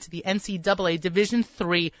berth into the NCAA Division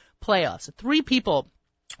III playoffs. 3 people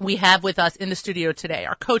we have with us in the studio today.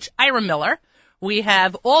 Our coach, Ira Miller. We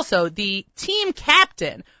have also the team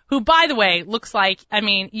captain, who, by the way, looks like,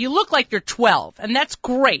 you look like you're 12, and that's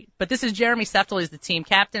great. But this is Jeremy Seftel, who's the team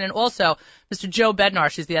captain, and also Mr. Joe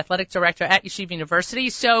Bednar, who's the athletic director at Yeshiva University.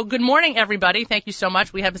 So good morning, everybody. Thank you so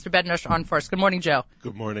much. We have Mr. Bednar on first. Good morning, Joe.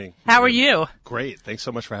 Good morning. How are you? Great. Thanks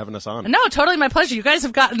so much for having us on. No, totally my pleasure. You guys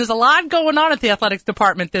there's a lot going on at the athletics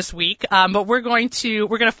department this week, but we're going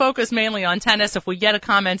to focus mainly on tennis. If we get a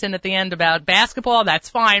comment in at the end about basketball, that's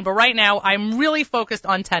fine. But right now, I'm really focused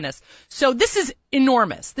on tennis. So this is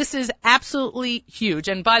enormous. This is absolutely huge.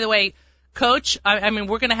 And by the way, Coach, we're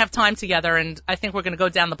going to have time together, and I think we're going to go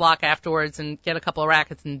down the block afterwards and get a couple of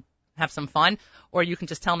rackets and have some fun. Or you can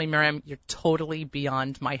just tell me, Miriam, you're totally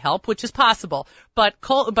beyond my help, which is possible. But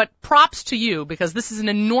props to you, because this is an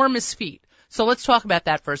enormous feat. So let's talk about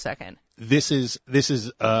that for a second. This is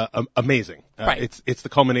amazing. Right. It's the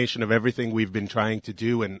culmination of everything we've been trying to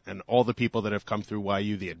do, and all the people that have come through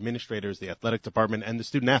YU, the administrators, the athletic department, and the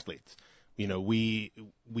student athletes. You know, we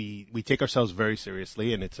take ourselves very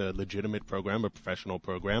seriously, and it's a legitimate program, a professional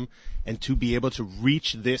program. And to be able to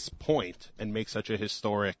reach this point and make such a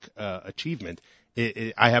historic achievement,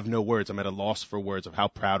 I have no words. I'm at a loss for words of how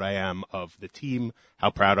proud I am of the team, how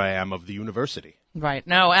proud I am of the university. Right.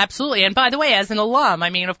 No, absolutely. And by the way, as an alum,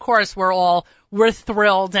 of course, we're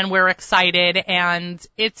thrilled and we're excited, and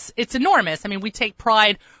it's enormous. We take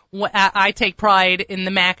pride. I take pride in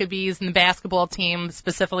the Maccabees and the basketball team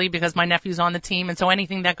specifically because my nephew's on the team, and so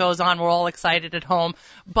anything that goes on, we're all excited at home.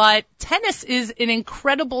 But tennis is an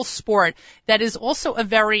incredible sport that is also a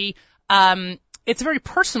very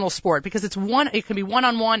personal sport because it can be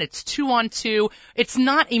one-on-one, it's 2-on-2. It's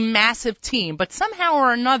not a massive team, but somehow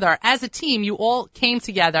or another, as a team, you all came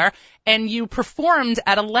together and you performed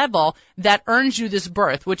at a level that earned you this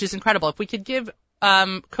berth, which is incredible. If we could give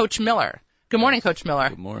Coach Miller. Good morning, Coach Miller.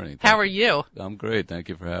 Good morning. How are you? I'm great. Thank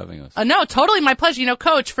you for having us. No, totally my pleasure.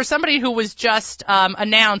 Coach, for somebody who was just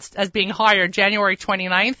announced as being hired January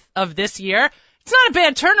 29th of this year, it's not a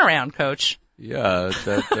bad turnaround, Coach. Yeah,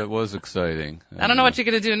 that was exciting. I don't know what you're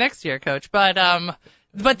going to do next year, Coach, but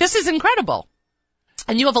this is incredible.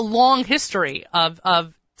 And you have a long history of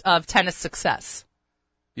tennis success.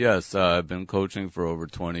 Yes, I've been coaching for over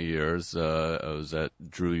 20 years. I was at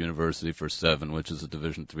Drew University for 7, which is a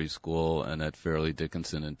Division III school, and at Fairleigh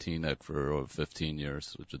Dickinson and Teaneck for over 15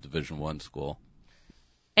 years, which is a Division I school.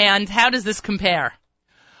 And how does this compare?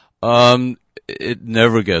 It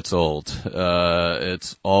never gets old.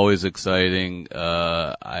 It's always exciting.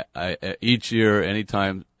 Each year,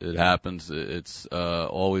 anytime it happens, it's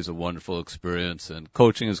always a wonderful experience. And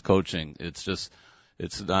coaching is coaching.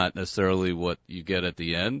 It's not necessarily what you get at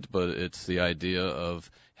the end, but it's the idea of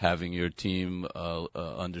having your team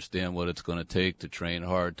understand what it's going to take to train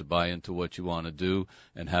hard, to buy into what you want to do,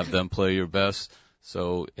 and have them play your best.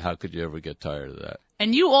 So how could you ever get tired of that?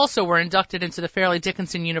 And you also were inducted into the Fairleigh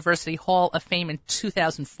Dickinson University Hall of Fame in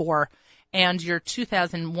 2004, and your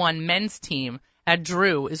 2001 men's team at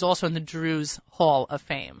Drew is also in the Drew's Hall of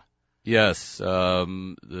Fame. Yes,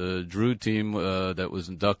 the Drew team that was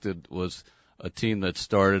inducted was a team that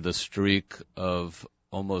started a streak of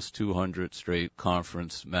almost 200 straight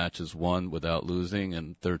conference matches won without losing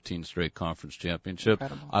and 13 straight conference championships.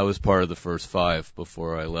 Incredible. I was part of the first 5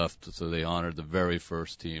 before I left, so they honored the very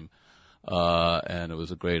first team. And it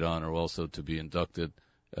was a great honor also to be inducted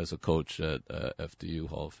as a coach at FDU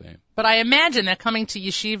Hall of Fame. But I imagine that coming to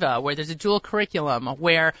yeshiva, where there's a dual curriculum,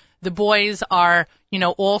 where the boys are,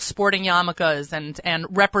 all sporting yarmulkes and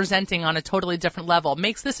representing on a totally different level,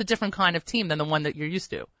 makes this a different kind of team than the one that you're used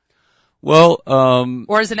to. Well,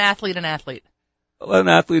 or is an athlete an athlete? Well, an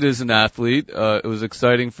athlete is an athlete. It was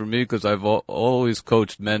exciting for me because I've always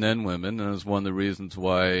coached men and women, and it was one of the reasons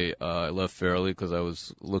why I left Fairleigh, because I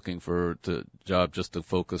was looking for a job just to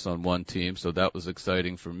focus on one team. So that was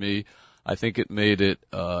exciting for me. I think it made it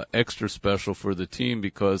extra special for the team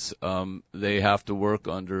because they have to work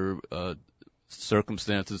under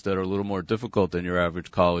circumstances that are a little more difficult than your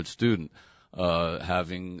average college student.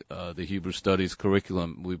 Having the Hebrew Studies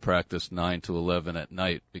curriculum, we practiced 9 to 11 at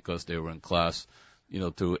night because they were in class,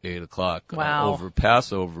 through 8 o'clock. Wow. Over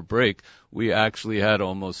Passover break, we actually had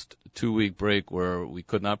almost 2-week break where we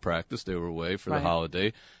could not practice. They were away for the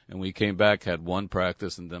holiday. And we came back, had one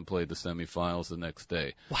practice, and then played the semifinals the next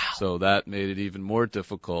day. Wow. So that made it even more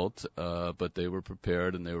difficult, but they were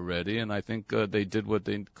prepared and they were ready. And I think they did what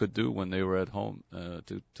they could do when they were at home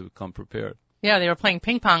to come prepared. Yeah, they were playing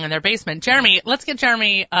ping pong in their basement. Jeremy, let's get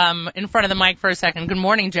Jeremy in front of the mic for a second. Good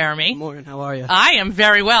morning, Jeremy. Good morning. How are you? I am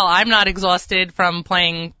very well. I'm not exhausted from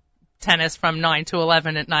playing tennis from 9 to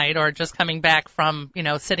 11 at night or just coming back from,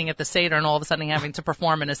 sitting at the Seder and all of a sudden having to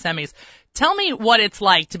perform in a semis. Tell me what it's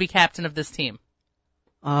like to be captain of this team.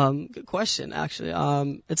 Good question,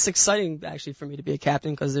 actually. It's exciting, actually, for me to be a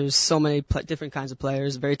captain because there's so many different kinds of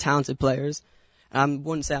players, very talented players. I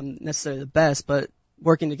wouldn't say I'm necessarily the best, but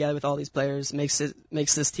working together with all these players makes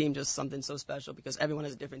this team just something so special because everyone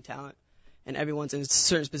has a different talent and everyone's in a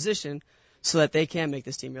certain position so that they can make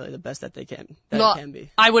this team really the best that it can be.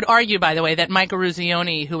 I would argue, by the way, that Mike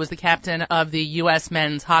Eruzione, who was the captain of the U.S.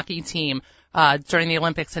 men's hockey team during the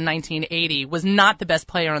Olympics in 1980, was not the best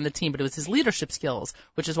player on the team, but it was his leadership skills,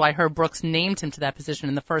 which is why Herb Brooks named him to that position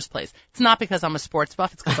in the first place. It's not because I'm a sports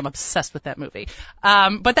buff, it's because I'm obsessed with that movie.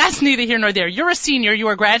 But that's neither here nor there. You're a senior. You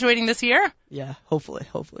are graduating this year? Yeah, hopefully.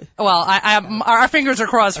 Well, our fingers are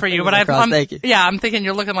crossed for you, but thank you. Yeah, I'm thinking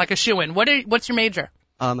you're looking like a shoo-in. What's your major?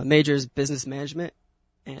 My major is business management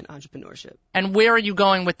and entrepreneurship. And where are you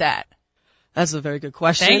going with that? That's a very good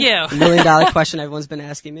question. Thank you. $1 million question everyone's been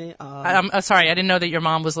asking me. I'm sorry, I didn't know that your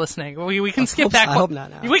mom was listening. We can skip that. I hope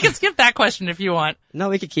not. Now. We can skip that question if you want. No,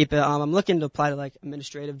 we could keep it. I'm looking to apply to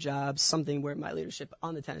administrative jobs, something where my leadership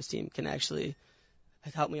on the tennis team can actually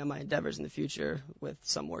help me on my endeavors in the future with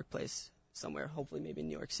some workplace somewhere, hopefully maybe in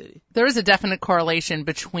New York City. There is a definite correlation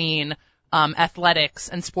between athletics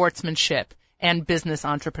and sportsmanship and business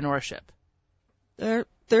entrepreneurship. There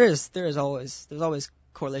is always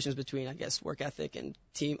correlations between, I guess, work ethic and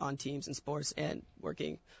teams and sports and work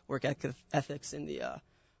ethics in the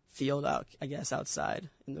field out, I guess, outside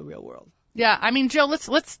in the real world. Yeah, I mean, Joe,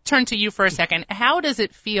 let's turn to you for a second. How does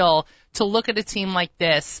it feel to look at a team like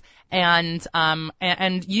this and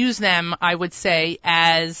use them, I would say,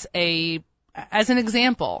 as an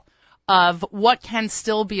example of what can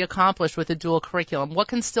still be accomplished with a dual curriculum? What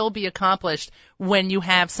can still be accomplished when you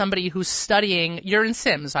have somebody who's studying, you're in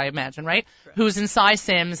Sims, I imagine, right? Correct. Who's in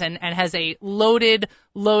Sims and has a loaded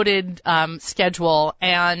schedule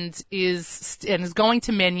and is going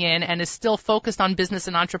to Minion and is still focused on business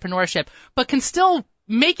and entrepreneurship, but can still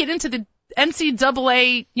make it into the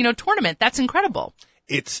NCAA, tournament. That's incredible.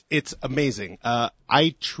 It's amazing.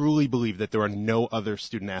 I truly believe that there are no other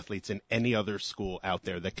student athletes in any other school out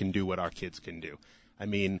there that can do what our kids can do. I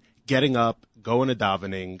mean, getting up, going to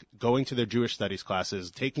davening, going to their Jewish studies classes,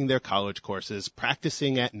 taking their college courses,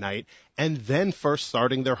 practicing at night, and then first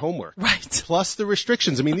starting their homework. Right. Plus the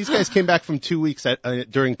restrictions. I mean, these guys came back from 2 weeks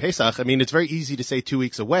during Pesach. I mean, it's very easy to say 2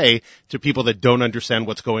 weeks away to people that don't understand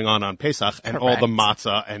what's going on Pesach and all the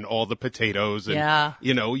matzah and all the potatoes. And,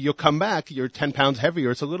 you'll come back, you're 10 pounds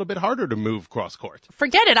heavier. It's a little bit harder to move cross court.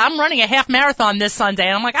 Forget it. I'm running a half marathon this Sunday,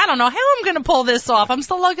 and I'm like, I don't know how I'm going to pull this off. I'm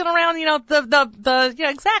still looking around,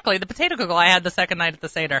 exactly, the potato kugel I had the second night at the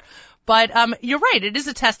Seder. But you're right. It is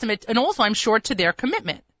a testament, and also, I'm sure, to their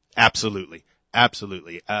commitment. Absolutely.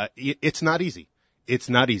 It's not easy. It's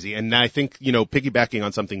not easy. And I think, piggybacking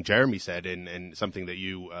on something Jeremy said and something that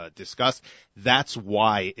you discussed, that's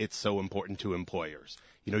why it's so important to employers.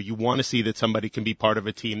 You want to see that somebody can be part of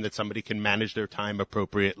a team, that somebody can manage their time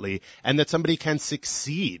appropriately, and that somebody can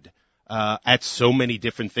succeed at so many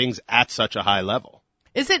different things at such a high level.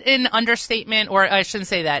 Is it an understatement, or I shouldn't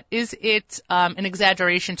say that, is it an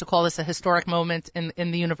exaggeration to call this a historic moment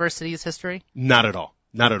in the university's history? Not at all.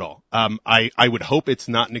 Not at all. I would hope it's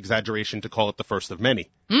not an exaggeration to call it the first of many.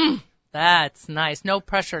 That's nice. No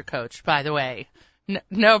pressure, Coach, by the way.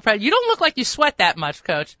 No pressure. You don't look like you sweat that much,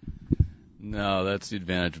 Coach. No, that's the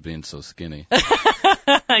advantage of being so skinny.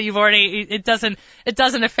 It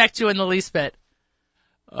doesn't affect you in the least bit.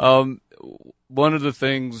 One of the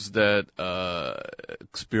things that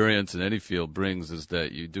experience in any field brings is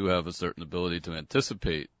that you do have a certain ability to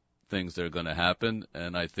anticipate things that are going to happen,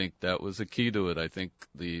 and I think that was a key to it. I think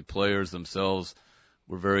the players themselves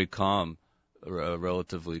were very calm,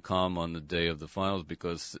 relatively calm on the day of the finals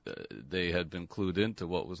because they had been clued into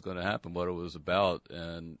what was going to happen, what it was about,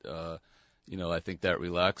 and I think that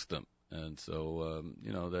relaxed them, and so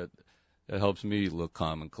that helps me look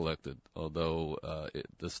calm and collected, although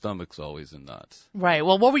the stomach's always in knots. Right.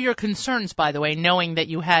 Well, what were your concerns, by the way, knowing that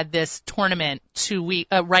you had this tournament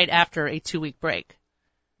right after a 2-week break?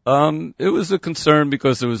 It was a concern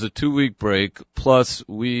because there was a 2-week break, plus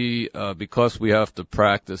because we have to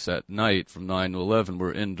practice at night from 9 to 11,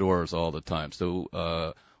 we're indoors all the time.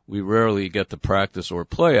 So, we rarely get to practice or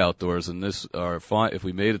play outdoors, and if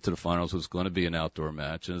we made it to the finals, it was going to be an outdoor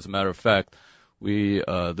match. And as a matter of fact, we,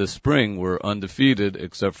 this spring were undefeated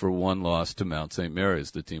except for one loss to Mount St. Mary's,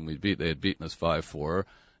 the team we beat. They had beaten us 5-4,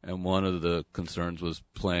 and one of the concerns was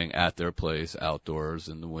playing at their place outdoors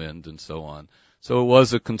in the wind and so on. So it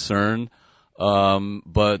was a concern,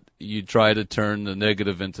 but you try to turn the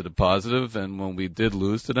negative into the positive, and when we did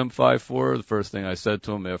lose to them 5-4, the first thing I said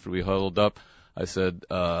to them after we huddled up, I said,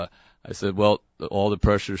 well, all the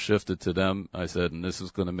pressure shifted to them. I said, and this is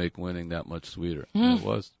going to make winning that much sweeter. And it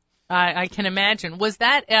was. I can imagine. Was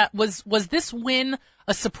that was this win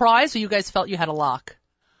a surprise, or you guys felt you had a lock?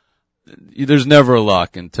 There's never a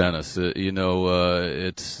lock in tennis.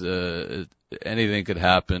 It's anything could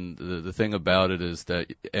happen. The thing about it is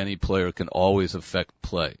that any player can always affect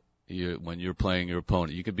play. When you're playing your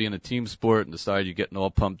opponent, you could be in a team sport and decide you're getting all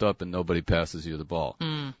pumped up and nobody passes you the ball.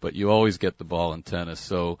 But you always get the ball in tennis.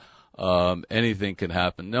 So anything can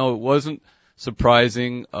happen. No, it wasn't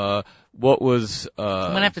surprising. What was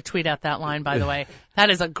I'm gonna have to tweet out that line, by the way. That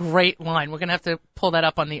is a great line. We're gonna have to pull that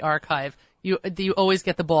up on the archive. You always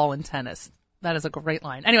get the ball in tennis. That is a great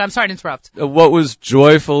line. Anyway, I'm sorry to interrupt. What was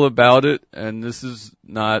joyful about it, and this is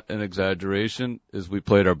not an exaggeration, is we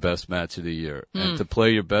played our best match of the year. And to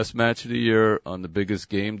play your best match of the year on the biggest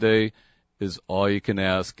game day is all you can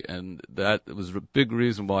ask, and that was a big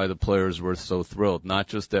reason why the players were so thrilled. Not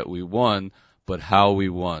just that we won, but how we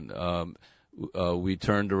won. We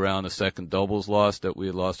turned around a second doubles loss that we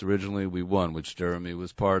had lost originally. We won, which Jeremy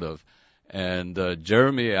was part of. And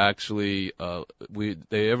Jeremy actually,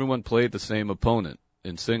 everyone played the same opponent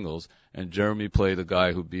in singles, and Jeremy played a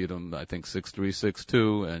guy who beat him, I think 6-3,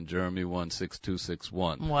 6-2, and Jeremy won 6-2,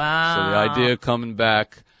 6-1. Wow. So the idea of coming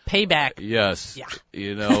back. Payback. Yes. Yeah.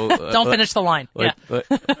 Don't finish the line.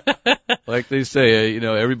 Like they say,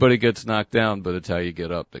 everybody gets knocked down, but it's how you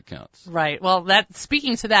get up that counts. Right. Well,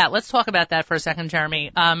 speaking to that, let's talk about that for a second, Jeremy.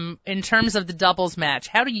 In terms of the doubles match,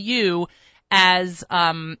 how do you, as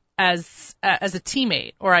a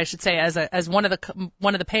teammate, or I should say as one of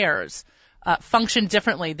the pairs, function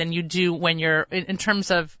differently than you do when you're in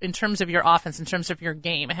terms of your offense, in terms of your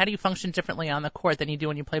game? How do you function differently on the court than you do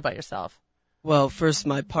when you play by yourself? Well, first,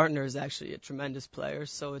 my partner is actually a tremendous player,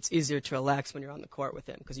 so it's easier to relax when you're on the court with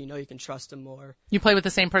him because you can trust him more. You play with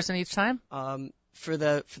the same person each time? For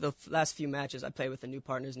the last few matches, I played with a new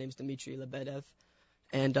partner. His name's Dmitry Lebedev.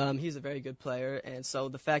 And he's a very good player, and so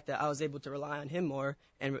the fact that I was able to rely on him more,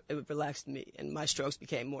 and it relaxed me, and my strokes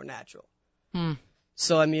became more natural.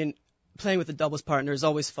 So, playing with a doubles partner is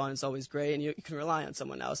always fun, it's always great, and you can rely on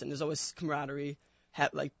someone else, and there's always camaraderie.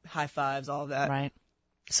 like high fives, all of that. Right.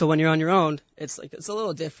 So when you're on your own, it's a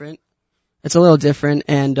little different. It's a little different,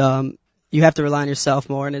 and you have to rely on yourself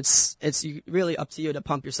more, and it's really up to you to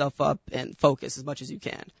pump yourself up and focus as much as you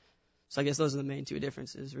can. So I guess those are the main two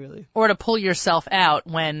differences, really. Or to pull yourself out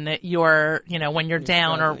when you're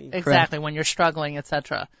down, struggling. or exactly Correct. when you're struggling,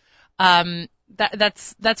 etc.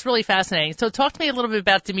 That's really fascinating. So talk to me a little bit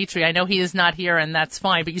about Dimitri. I know he is not here, and that's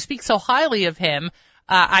fine, but you speak so highly of him.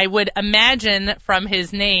 I would imagine from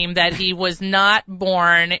his name that he was not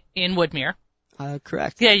born in Woodmere.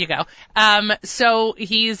 Correct. There you go. So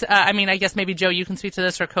he's, I guess maybe Joe, you can speak to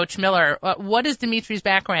this, or Coach Miller. What is Dimitri's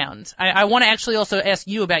background? I want to actually also ask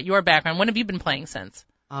you about your background. When have you been playing since?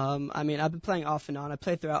 I've been playing off and on. I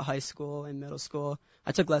played throughout high school and middle school.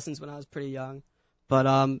 I took lessons when I was pretty young, but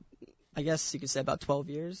I guess you could say about 12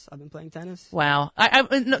 years I've been playing tennis. Wow.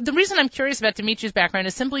 The reason I'm curious about Dimitri's background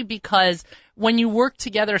is simply because when you work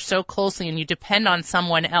together so closely and you depend on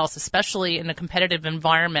someone else, especially in a competitive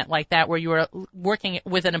environment like that where you are working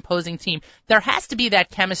with an opposing team, there has to be that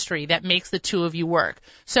chemistry that makes the two of you work.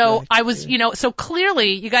 So Right. So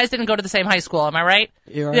clearly you guys didn't go to the same high school, am I right?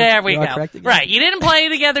 There we go. Correct again. Right. You didn't play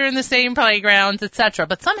together in the same playgrounds, etc.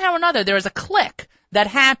 But somehow or another there was a click that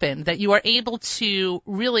happened that you are able to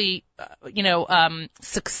really,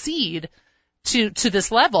 succeed to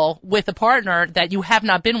this level with a partner that you have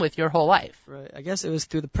not been with your whole life. Right. I guess it was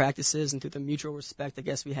through the practices and through the mutual respect I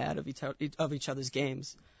guess we had of each other's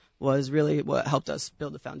games was really what helped us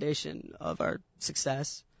build the foundation of our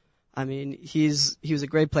success. I mean, he was a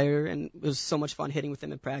great player, and it was so much fun hitting with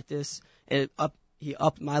him in practice. He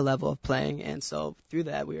upped my level of playing, and so through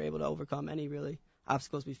that we were able to overcome any really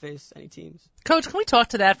obstacles we face, any teams. Coach, can we talk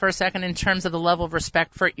to that for a second in terms of the level of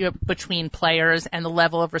respect between players and the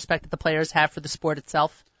level of respect that the players have for the sport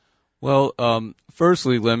itself? Well,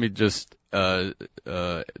 firstly, let me just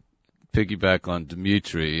piggyback on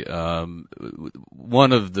Dimitri.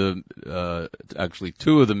 One of actually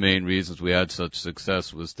two of the main reasons we had such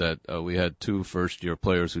success was that we had two first-year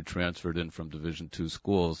players who transferred in from Division II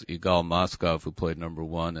schools, Igal Moskov, who played number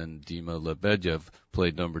 1, and Dima Lebedev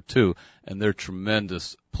played number 2, and they're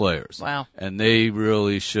tremendous players. Wow. And they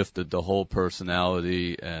really shifted the whole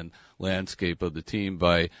personality and landscape of the team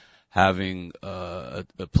by having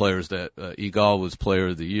players that Igal was player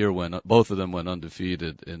of the year when both of them went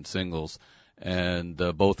undefeated in singles, and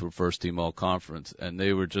both were first team all conference, and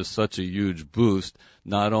they were just such a huge boost,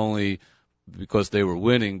 not only because they were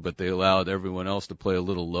winning, but they allowed everyone else to play a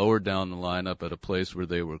little lower down the lineup at a place where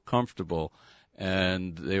they were comfortable,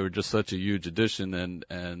 and they were just such a huge addition. And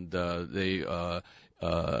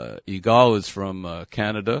Igal is from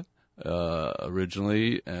Canada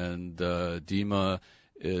originally, and Dima,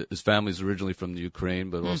 his family's originally from the Ukraine,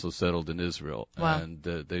 but also settled in Israel. Wow. And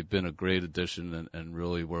they've been a great addition and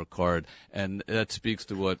really work hard. And that speaks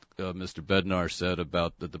to what Mr. Bednar said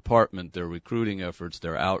about the department, their recruiting efforts,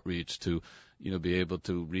 their outreach to, be able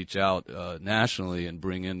to reach out nationally and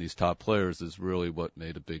bring in these top players is really what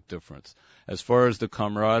made a big difference. As far as the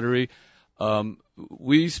camaraderie,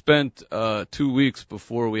 we spent 2 weeks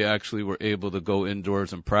before we actually were able to go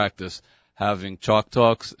indoors and practice having chalk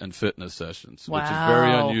talks and fitness sessions, Wow. which is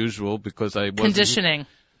very unusual because I wasn't Conditioning.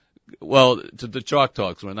 Well, to the chalk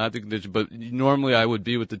talks, well, not the condition, but normally I would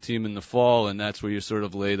be with the team in the fall, and that's where you sort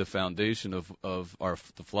of lay the foundation of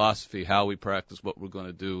the philosophy, how we practice, what we're going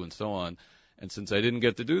to do, and so on. And since I didn't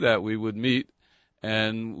get to do that, we would meet,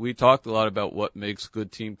 and we talked a lot about what makes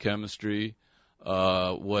good team chemistry,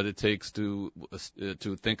 what it takes to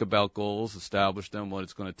think about goals, establish them, what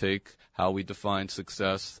it's going to take, how we define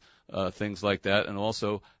success, things like that, and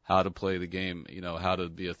also how to play the game, how to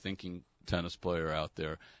be a thinking tennis player out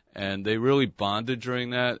there. And they really bonded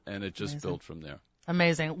during that, and it just built from there.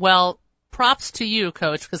 Amazing. Well, props to you,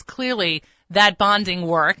 Coach, because clearly that bonding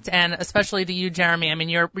worked, and especially to you, Jeremy. I mean,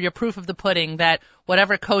 you're proof of the pudding that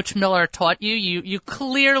whatever Coach Miller taught you, you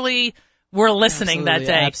clearly were listening that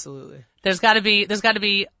day. Absolutely. There's got to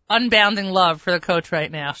be unbounding love for the coach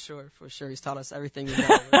right now. For sure. He's taught us everything we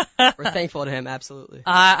know. We're thankful to him, absolutely.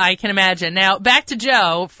 I can imagine. Now, back to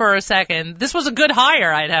Joe for a second. This was a good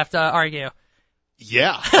hire, I'd have to argue.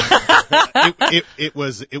 Yeah. It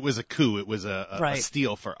was a coup. It was a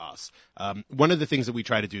steal for us. One of the things that we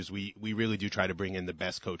try to do is we really do try to bring in the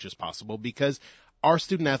best coaches possible, because our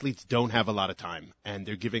student athletes don't have a lot of time, and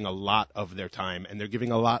they're giving a lot of their time, and they're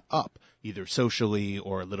giving a lot up either socially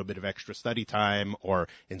or a little bit of extra study time, or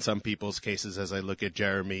in some people's cases, as I look at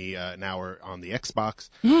Jeremy now we're on the Xbox.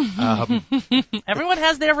 Everyone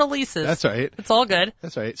has their releases. That's right. It's all good.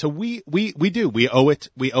 That's right. So we do. We owe it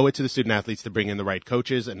to the student athletes to bring in the right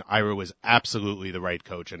coaches, and Ira was absolutely the right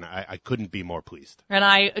coach, and I couldn't be more pleased. And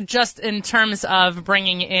I just, in terms of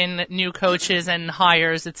bringing in new coaches and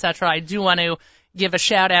hires, etc., I do want to give a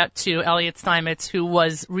shout out to Elliot Steinmetz, who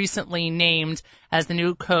was recently named as the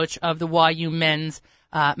new coach of the YU men's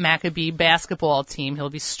Maccabee basketball team. He'll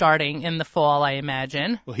be starting in the fall, I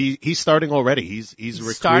imagine. Well, he's starting already. He's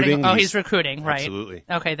recruiting. Starting. Oh, he's recruiting, right? Absolutely.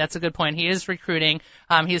 Okay, that's a good point. He is recruiting.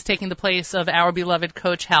 He is taking the place of our beloved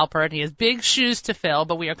Coach Halpert. He has big shoes to fill,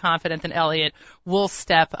 but we are confident that Elliot will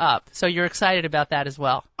step up. So you're excited about that as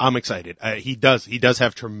well. I'm excited. He does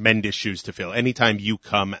have tremendous shoes to fill. Anytime you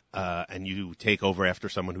come and you take over after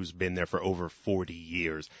someone who's been there for over 40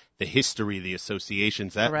 years, the history, the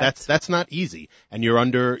associations, that's not easy. And you're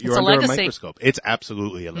under a microscope. It's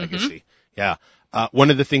absolutely a legacy. Yeah.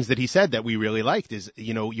 One of the things that he said that we really liked is,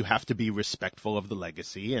 you have to be respectful of the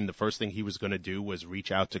legacy. And the first thing he was going to do was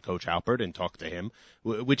reach out to Coach Halpert and talk to him,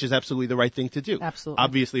 which is absolutely the right thing to do. Absolutely.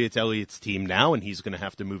 Obviously, it's Elliot's team now, and he's going to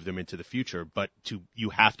have to move them into the future. But you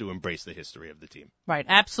have to embrace the history of the team. Right.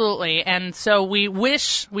 Absolutely. And so we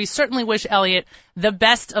certainly wish Elliot the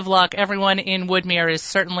best of luck. Everyone in Woodmere is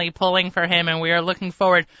certainly pulling for him, and we are looking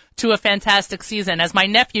forward to a fantastic season. As my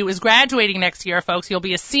nephew is graduating next year, folks, he'll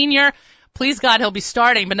be a senior. Please God, he'll be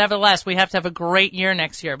starting, but nevertheless, we have to have a great year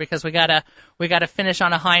next year because we gotta finish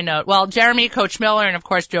on a high note. Well, Jeremy, Coach Miller, and of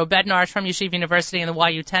course Joe Bednarz from Yeshiva University and the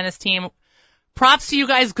YU tennis team. Props to you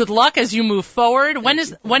guys. Good luck as you move forward. When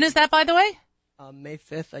is that, by the way? May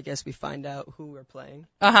 5th, I guess we find out who we're playing.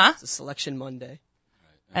 It's a selection Monday.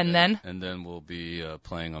 And then we'll be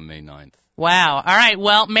playing on May 9th. Wow. All right.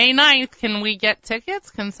 Well, May 9th, can we get tickets?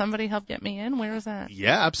 Can somebody help get me in? Where is that?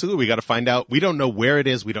 Yeah, absolutely. We got to find out. We don't know where it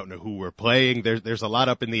is. We don't know who we're playing. There's a lot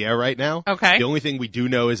up in the air right now. Okay. The only thing we do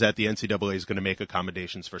know is that the NCAA is going to make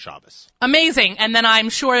accommodations for Shabbos. Amazing. And then I'm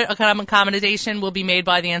sure accommodation will be made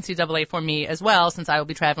by the NCAA for me as well, since I will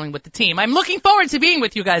be traveling with the team. I'm looking forward to being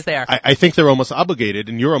with you guys there. I think they're almost obligated,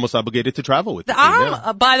 and you're almost obligated to travel with the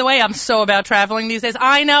team. By the way, I'm so about traveling these days.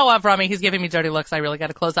 I know Avrami. He's giving me dirty looks. I really got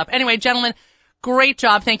to close up. Anyway, gentlemen, great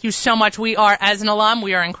job. Thank you so much. We are, as an alum,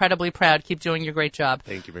 we are incredibly proud. Keep doing your great job.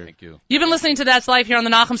 Thank you, Mary. Thank you. You've been listening to That's Life here on the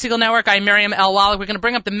Nachum Segal Network. I'm Miriam L. Wallach. We're going to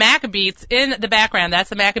bring up the Maccabees in the background. That's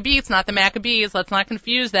the Maccabees, not the Maccabees. Let's not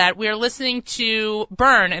confuse that. We are listening to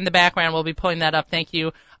Burn in the background. We'll be pulling that up. Thank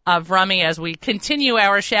you, Vrami, as we continue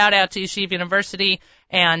our shout-out to Yeshiva University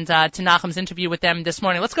and to Nachum's interview with them this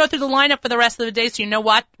morning. Let's go through the lineup for the rest of the day so you know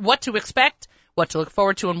what to expect, what to look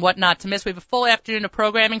forward to, and what not to miss. We have a full afternoon of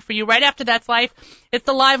programming for you. Right after That's Life, it's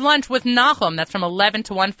the live lunch with Nachum. That's from 11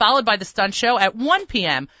 to 1, followed by the Stunt Show at 1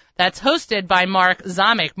 p.m. That's hosted by Mark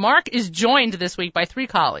Zamek. Mark is joined this week by 3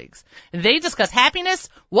 colleagues. They discuss happiness,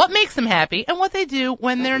 what makes them happy, and what they do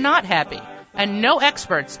when they're not happy. And no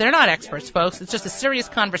experts. They're not experts, folks. It's just a serious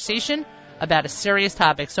conversation about a serious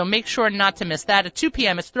topic. So make sure not to miss that. At 2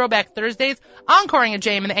 p.m., it's Throwback Thursdays, encoring a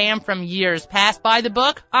JM in the AM from years past. By the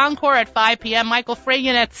book, encore at 5 p.m., Michael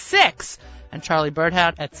Fragan at 6, and Charlie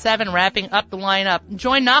Birdhout at 7, wrapping up the lineup.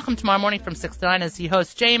 Join Nachum tomorrow morning from 6 to 9 as he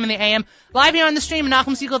hosts JM in the AM, live here on the stream at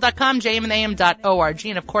NachumSegal.com, jmintheam.org.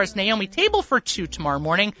 And, of course, Naomi Table for 2 tomorrow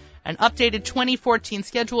morning. An updated 2014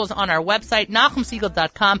 schedule is on our website,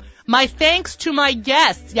 NachumSegal.com. My thanks to my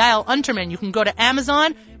guests, Yael Unterman. You can go to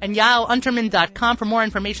Amazon and YaelUnterman.com for more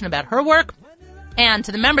information about her work. And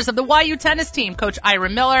to the members of the YU tennis team, Coach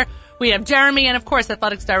Ira Miller, we have Jeremy, and, of course,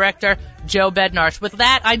 Athletics Director Joe Bednarz. With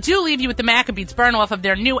that, I do leave you with the Maccabees burn off of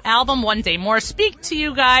their new album, One Day More. Speak to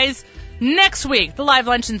you guys next week. The live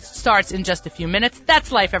luncheon starts in just a few minutes.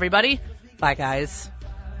 That's life, everybody. Bye, guys.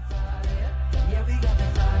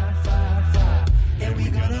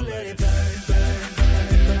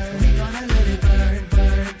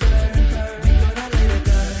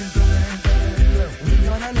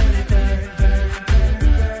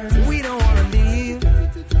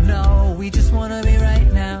 We just wanna be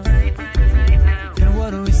right now. And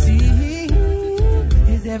what do we see?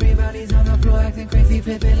 Is everybody's on the floor acting crazy,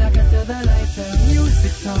 flipping like after the lights out.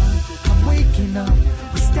 Music's on, I'm waking up.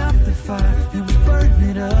 We stop the fire, and we burn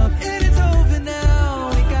it up. And it's over now.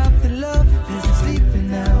 We got the love, there's no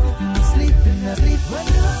sleeping now. And we're sleeping now. Sleep when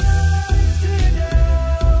the lights turn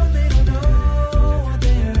down. They don't know what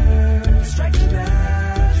they heard. Strike the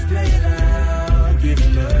match, play it loud, give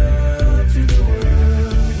it love to the world.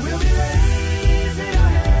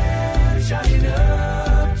 Shining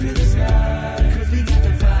up to the sky, 'cause we got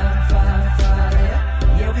the fire, fire,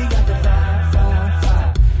 fire. Yeah, we got the fire, fire,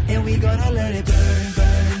 fire. And we we gonna let it burn,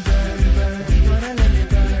 burn, burn, burn. We gonna let it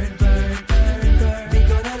burn, burn, burn, burn. We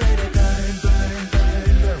gonna let it burn, burn, burn,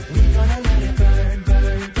 burn. We gonna let it burn,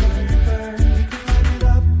 burn, burn, burn. We can light it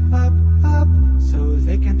up, up, up, so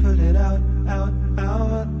they can put it out, out,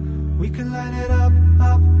 out. We can light it up,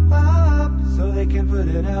 up, up, so they can put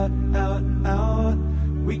it out, out, out.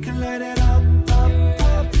 We can light it up, up,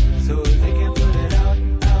 up, so they can put it out,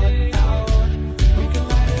 out, out. We can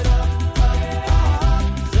light it up, up, up,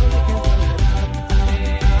 so they can put it out, out, out.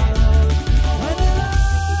 When the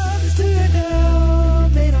love is cleared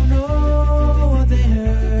down, they don't know what they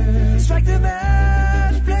heard. Strike the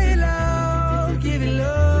match, play it loud, giving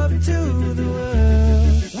love to the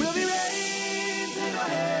world. We'll be raised in our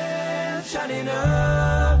hands, shining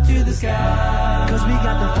up to the sky. 'Cause we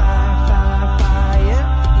got the fire, fire, fire.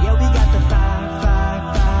 Yeah, we got the fire, fire,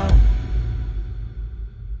 fire.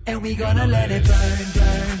 And we gonna let it burn,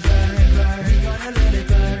 burn, burn, burn. We gonna let it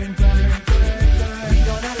burn.